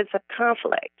 hatred stirs up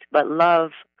conflict, but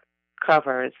love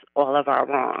covers all of our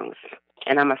wrongs.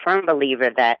 And I'm a firm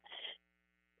believer that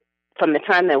from the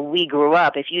time that we grew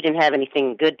up, if you didn't have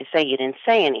anything good to say, you didn't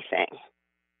say anything.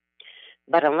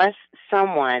 But unless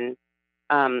someone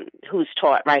who's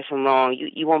taught right from wrong,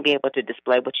 you won't be able to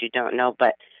display what you don't know.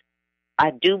 But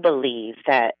I do believe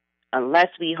that unless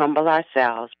we humble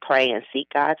ourselves, pray, and seek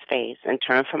God's face and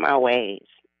turn from our ways,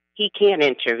 He can't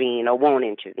intervene or won't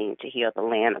intervene to heal the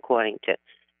land, according to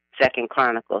 2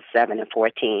 Chronicles 7 and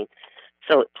 14.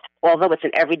 So although it's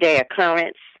an everyday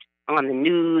occurrence on the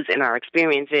news and our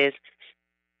experiences,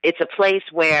 it's a place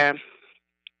where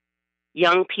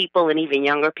young people and even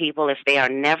younger people, if they are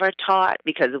never taught,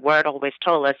 because the Word always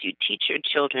told us you teach your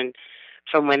children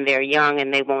from when they're young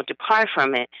and they won't depart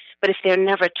from it. But if they're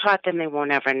never taught, then they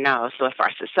won't ever know. So if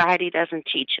our society doesn't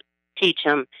teach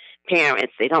them,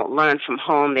 parents, they don't learn from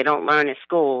home, they don't learn at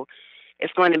school,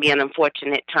 it's going to be an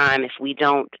unfortunate time if we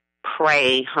don't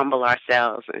pray, humble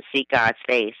ourselves, and seek God's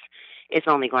face. It's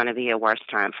only going to be a worse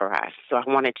time for us. So I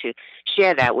wanted to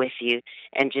share that with you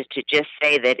and just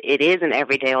say that it is an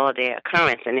everyday, all-day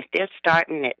occurrence. And if they're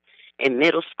starting it in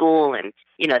middle school, and,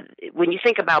 when you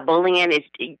think about bullying,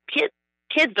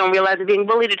 kids don't realize they're being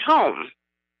bullied at home.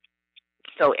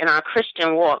 So in our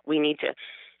Christian walk, we need to,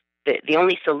 the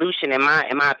only solution, in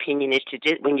my opinion, is to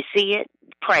just, when you see it,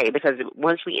 pray, because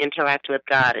once we interact with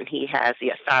God, and He has the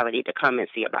authority to come and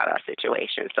see about our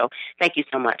situation. So thank you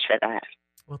so much for that.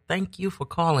 Well, thank you for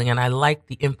calling, and I like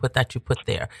the input that you put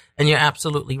there. And you're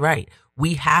absolutely right.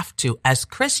 We have to, as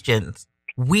Christians,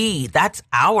 that's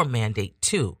our mandate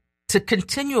too, to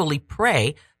continually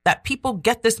pray that people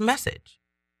get this message.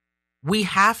 We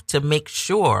have to make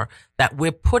sure that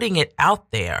we're putting it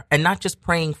out there and not just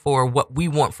praying for what we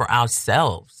want for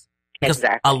ourselves. Because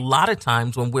exactly. A lot of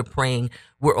times when we're praying,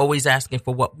 we're always asking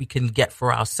for what we can get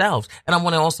for ourselves. And I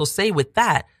want to also say with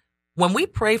that, when we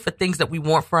pray for things that we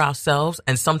want for ourselves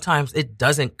and sometimes it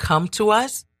doesn't come to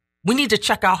us, we need to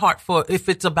check our heart for if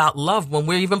it's about love when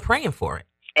we're even praying for it.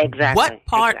 Exactly. What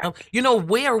part of,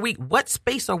 what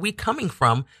space are we coming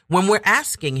from when we're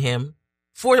asking Him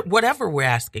for whatever we're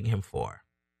asking Him for?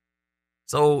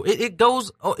 So it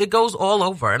goes all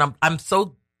over. And I'm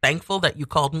so thankful that you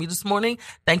called me this morning.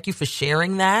 Thank you for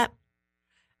sharing that.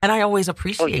 And I always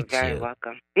appreciate you. You're very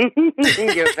welcome.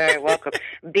 You're very welcome.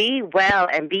 Be well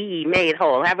and be ye made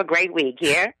whole. Have a great week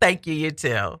here. Thank you. You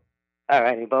too. All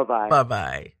righty. Bye-bye.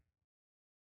 Bye-bye.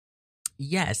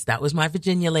 Yes, that was my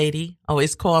Virginia lady,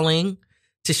 always calling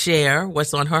to share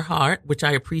what's on her heart, which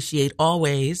I appreciate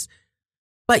always.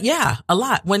 But yeah, a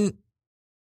lot. When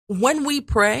we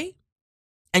pray,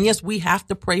 and yes, we have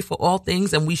to pray for all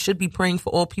things, and we should be praying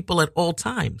for all people at all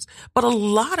times. But a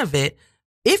lot of it,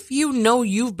 if you know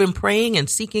you've been praying and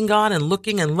seeking God and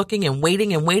looking and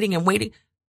waiting,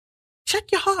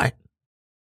 check your heart.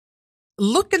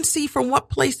 Look and see from what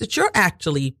place that you're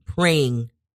actually praying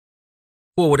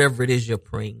for whatever it is you're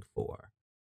praying for.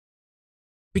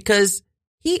 Because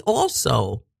He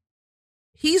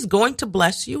he's going to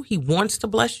bless you. He wants to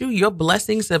bless you. Your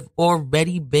blessings have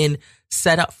already been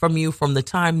set up from you from the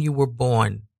time you were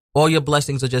born. All your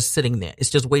blessings are just sitting there. It's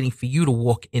just waiting for you to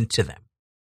walk into them.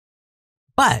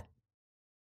 But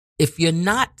if you're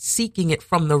not seeking it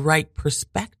from the right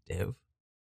perspective,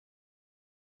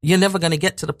 you're never going to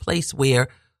get to the place where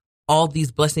all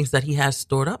these blessings that he has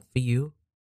stored up for you,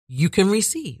 you can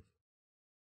receive.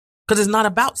 Because it's not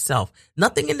about self.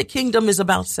 Nothing in the kingdom is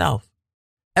about self.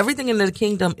 Everything in the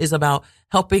kingdom is about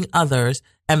helping others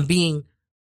and being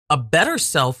a better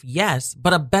self, yes,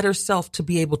 but a better self to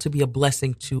be able to be a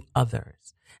blessing to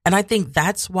others. And I think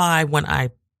that's why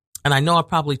and I know I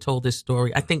probably told this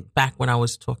story. I think back when I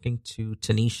was talking to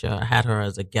Tanisha, I had her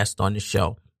as a guest on the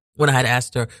show, when I had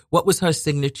asked her what was her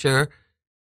signature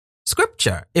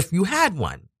scripture, if you had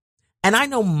one. And I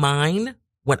know mine,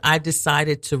 when I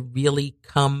decided to really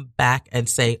come back and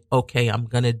say, okay, I'm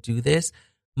going to do this,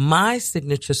 my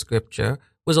signature scripture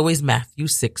was always Matthew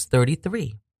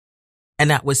 6:33. And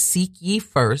that was, seek ye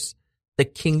first the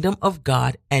kingdom of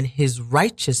God and his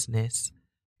righteousness,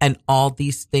 and all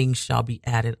these things shall be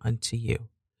added unto you.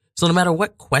 So no matter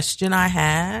what question I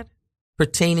had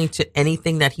pertaining to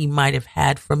anything that he might have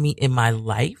had for me in my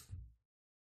life,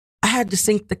 I had to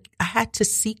seek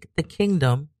the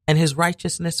kingdom and his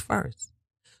righteousness first.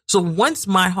 So once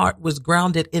my heart was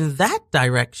grounded in that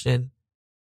direction,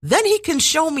 then he can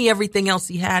show me everything else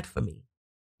he had for me.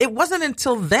 It wasn't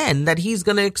until then that he's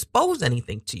going to expose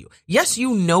anything to you. Yes,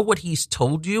 you know what he's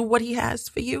told you, what he has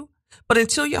for you, but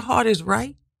until your heart is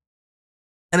right,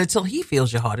 and until he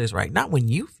feels your heart is right, not when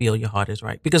you feel your heart is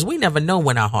right, because we never know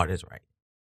when our heart is right.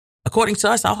 According to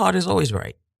us, our heart is always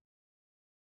right,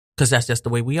 because that's just the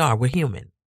way we are. We're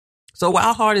human. So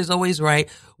our heart is always right.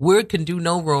 Word can do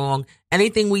no wrong.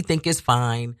 Anything we think is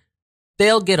fine.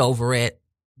 They'll get over it.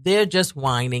 They're just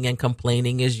whining and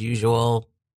complaining as usual.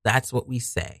 That's what we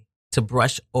say to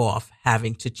brush off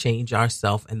having to change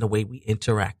ourselves and the way we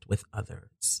interact with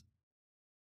others.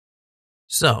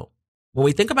 So when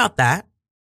we think about that,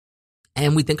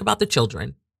 and we think about the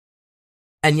children,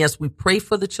 and yes, we pray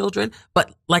for the children,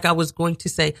 but like I was going to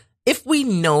say, if we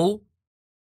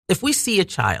see a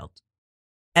child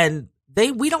and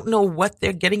we don't know what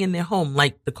they're getting in their home,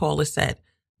 like the caller said,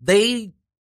 they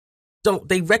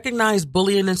recognize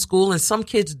bullying in school, and some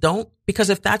kids don't, because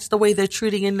if that's the way they're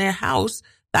treating in their house,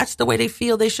 that's the way they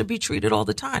feel they should be treated all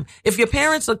the time. If your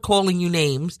parents are calling you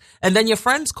names and then your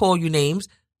friends call you names,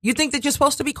 you think that you're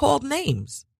supposed to be called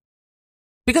names.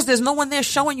 Because there's no one there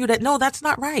showing you that, no, that's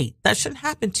not right. That shouldn't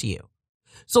happen to you.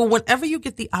 So whenever you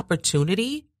get the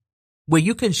opportunity where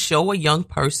you can show a young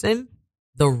person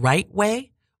the right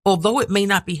way, although it may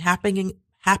not be happening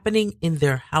in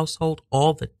their household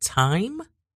all the time,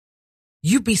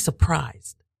 you'd be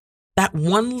surprised. That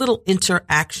one little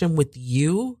interaction with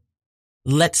you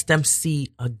lets them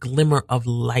see a glimmer of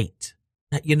light.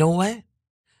 That, you know what?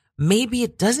 Maybe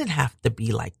it doesn't have to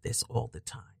be like this all the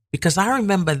time. Because I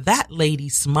remember that lady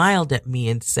smiled at me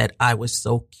and said I was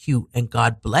so cute and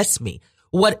God bless me.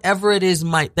 Whatever it is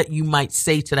that you might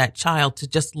say to that child to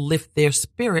just lift their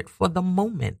spirit for the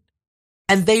moment.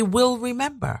 And they will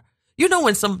remember. You know,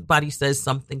 when somebody says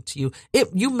something to you,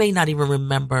 you may not even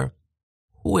remember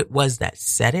who it was that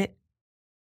said it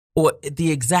or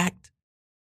the exact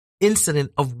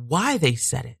incident of why they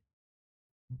said it.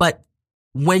 But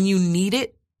when you need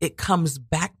it, it comes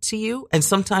back to you. And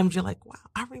sometimes you're like, wow,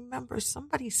 I remember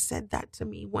somebody said that to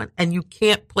me once. And you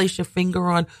can't place your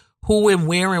finger on who and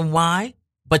where and why,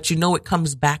 but you know it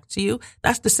comes back to you.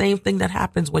 That's the same thing that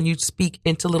happens when you speak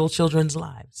into little children's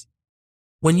lives.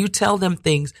 When you tell them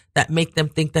things that make them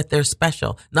think that they're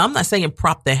special. Now, I'm not saying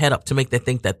prop their head up to make them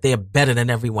think that they're better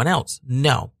than everyone else.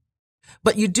 No.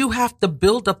 But you do have to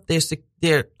build up their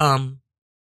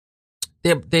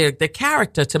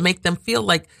character to make them feel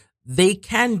like they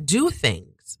can do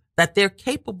things, that they're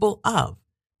capable of,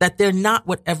 that they're not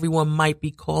what everyone might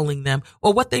be calling them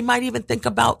or what they might even think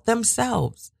about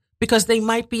themselves, because they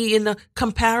might be in a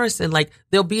comparison. Like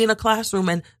they'll be in a classroom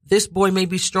and this boy may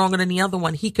be stronger than the other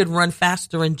one. He could run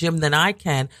faster in gym than I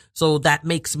can. So that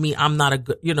makes me, I'm not a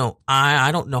good,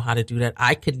 I don't know how to do that.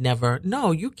 I could never.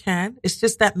 No, you can. It's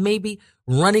just that maybe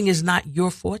running is not your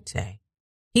forte.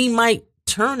 He might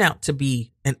turn out to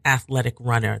be an athletic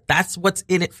runner. That's what's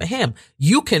in it for him.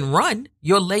 You can run.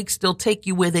 Your legs still take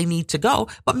you where they need to go,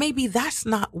 but maybe that's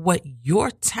not what your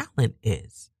talent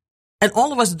is. And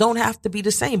all of us don't have to be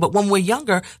the same. But when we're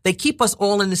younger, they keep us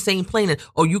all in the same plane. And,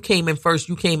 oh, you came in first,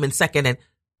 you came in second. And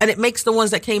it makes the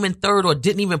ones that came in third or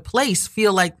didn't even place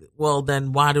feel like, well,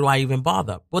 then why do I even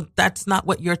bother? Well, that's not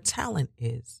what your talent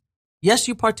is. Yes,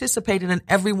 you participated and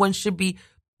everyone should be,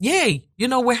 Yay.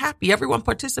 We're happy. Everyone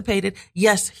participated.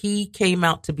 Yes, he came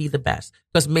out to be the best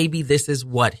because maybe this is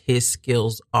what his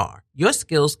skills are. Your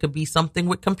skills could be something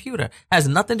with computer. Has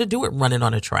nothing to do with running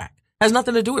on a track. Has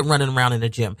nothing to do with running around in a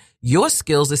gym. Your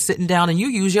skills is sitting down and you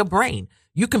use your brain.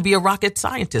 You can be a rocket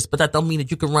scientist, but that don't mean that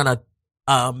you can run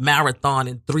a marathon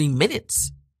in 3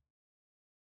 minutes.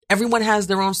 Everyone has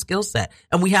their own skill set,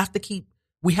 and we have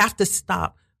to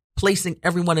stop placing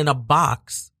everyone in a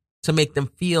box to make them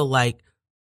feel like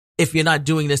if you're not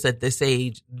doing this at this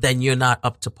age, then you're not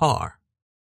up to par.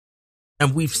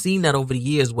 And we've seen that over the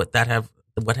years, what that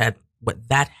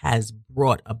has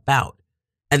brought about.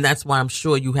 And that's why I'm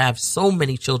sure you have so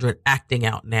many children acting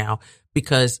out now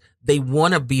because they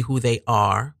want to be who they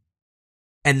are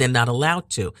and they're not allowed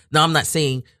to. Now, I'm not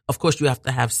saying, of course, you have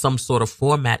to have some sort of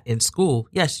format in school.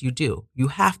 Yes, you do. You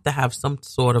have to have some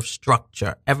sort of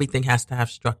structure. Everything has to have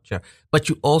structure. But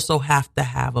you also have to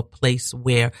have a place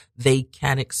where they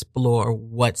can explore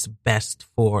what's best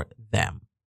for them.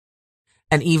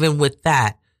 And even with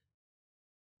that,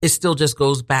 it still just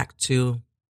goes back to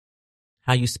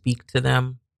how you speak to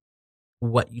them,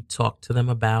 what you talk to them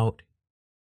about.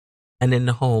 And in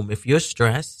the home, if you're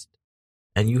stressed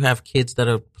and you have kids that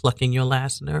are plucking your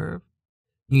last nerve,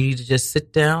 you need to just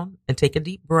sit down and take a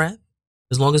deep breath.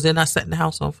 As long as they're not setting the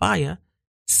house on fire,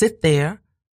 sit there,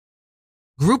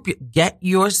 get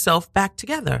yourself back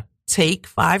together. Take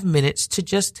 5 minutes to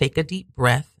just take a deep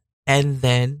breath and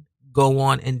then go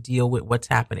on and deal with what's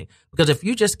happening. Because if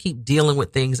you just keep dealing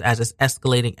with things as it's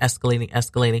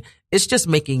escalating, it's just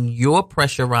making your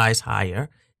pressure rise higher.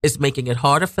 It's making it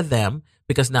harder for them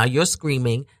because now you're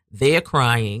screaming, they're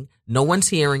crying, no one's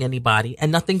hearing anybody,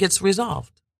 and nothing gets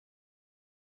resolved.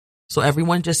 So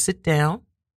everyone just sit down,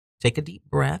 take a deep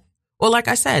breath. Or like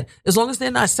I said, as long as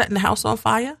they're not setting the house on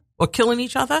fire or killing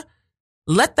each other,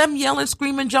 let them yell and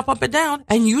scream and jump up and down,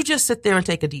 and you just sit there and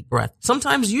take a deep breath.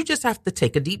 Sometimes you just have to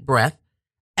take a deep breath,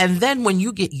 and then when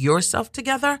you get yourself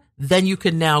together, then you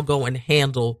can now go and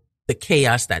handle the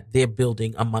chaos that they're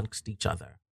building amongst each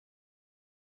other.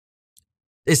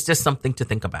 It's just something to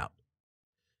think about.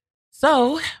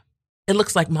 So it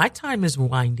looks like my time is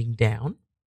winding down.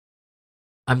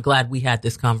 I'm glad we had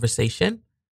this conversation.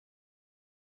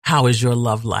 How is your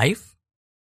love life?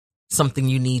 Something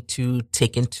you need to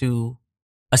take into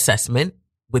assessment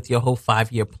with your whole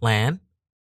 5-year plan.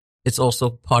 It's also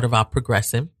part of our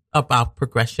progression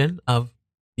of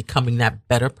becoming that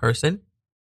better person.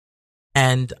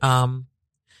 And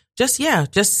just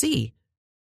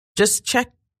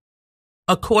check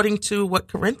according to what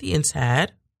Corinthians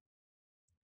had.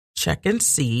 Check and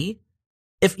see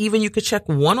if even you could check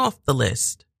one off the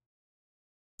list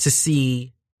to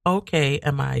see, okay,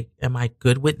 am I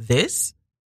good with this?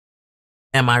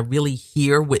 Am I really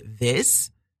here with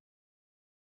this?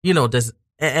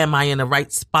 Am I in the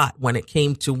right spot when it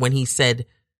came to when he said,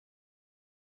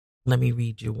 let me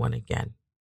read you one again.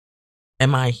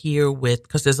 Am I here with,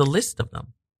 because there's a list of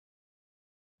them.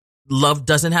 Love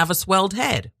doesn't have a swelled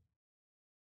head.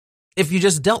 If you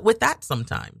just dealt with that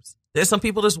sometimes. There's some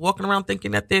people just walking around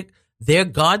thinking that they're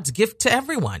God's gift to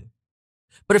everyone.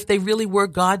 But if they really were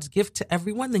God's gift to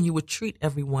everyone, then you would treat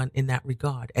everyone in that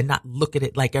regard and not look at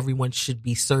it like everyone should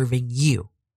be serving you.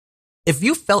 If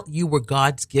you felt you were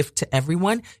God's gift to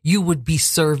everyone, you would be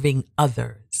serving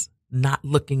others, not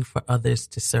looking for others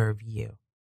to serve you.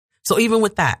 So even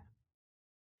with that,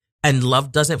 and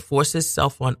love doesn't force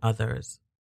itself on others.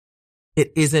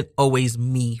 It isn't always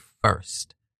me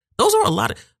first. Those are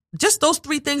just those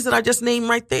 3 things that I just named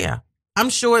right there. I'm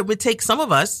sure it would take some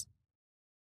of us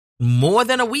more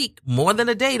than a week, more than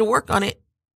a day to work on it.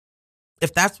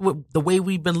 If that's the way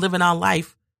we've been living our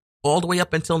life all the way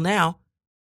up until now.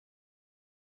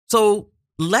 So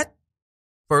let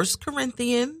 1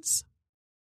 Corinthians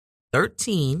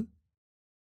 13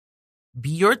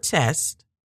 be your test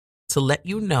to let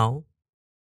you know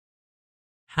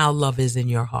how love is in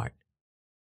your heart.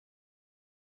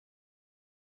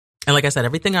 And like I said,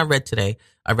 everything I read today,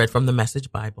 I read from the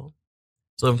Message Bible.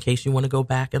 So in case you want to go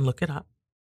back and look it up,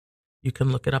 you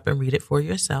can look it up and read it for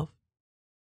yourself.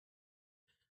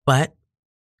 But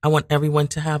I want everyone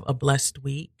to have a blessed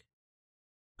week.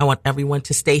 I want everyone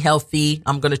to stay healthy.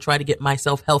 I'm going to try to get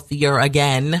myself healthier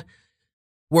again.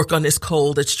 Work on this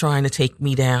cold that's trying to take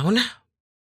me down.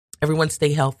 Everyone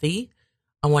stay healthy.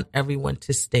 I want everyone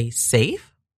to stay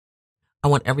safe. I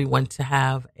want everyone to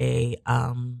have a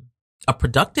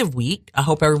productive week. I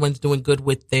hope everyone's doing good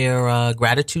with their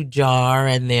gratitude jar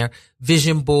and their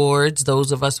vision boards.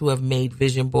 Those of us who have made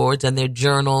vision boards, and their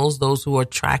journals, those who are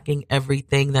tracking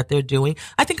everything that they're doing.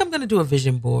 I think I'm going to do a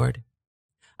vision board.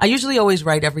 I usually always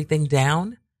write everything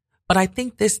down, But I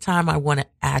think this time I want to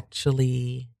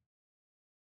actually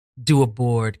do a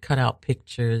board, cut out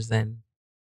pictures and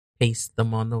paste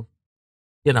them on the,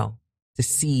 to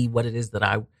see what it is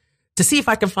to see if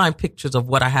I can find pictures of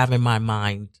what I have in my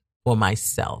mind for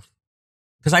myself.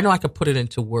 Because I know I could put it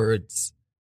into words.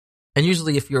 And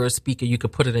usually if you're a speaker, you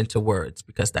could put it into words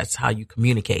because that's how you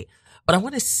communicate. But I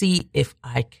want to see if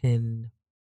I can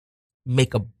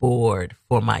make a board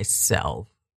for myself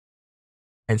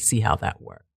and see how that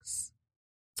works.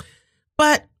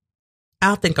 But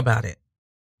I'll think about it.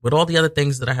 With all the other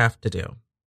things that I have to do,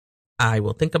 I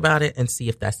will think about it and see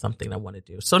if that's something I want to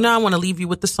do. So now I want to leave you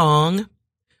with the song.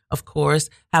 Of course,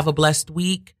 have a blessed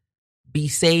week. Be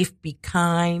safe, be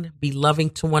kind, be loving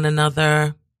to one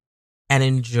another, and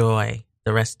enjoy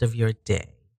the rest of your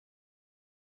day.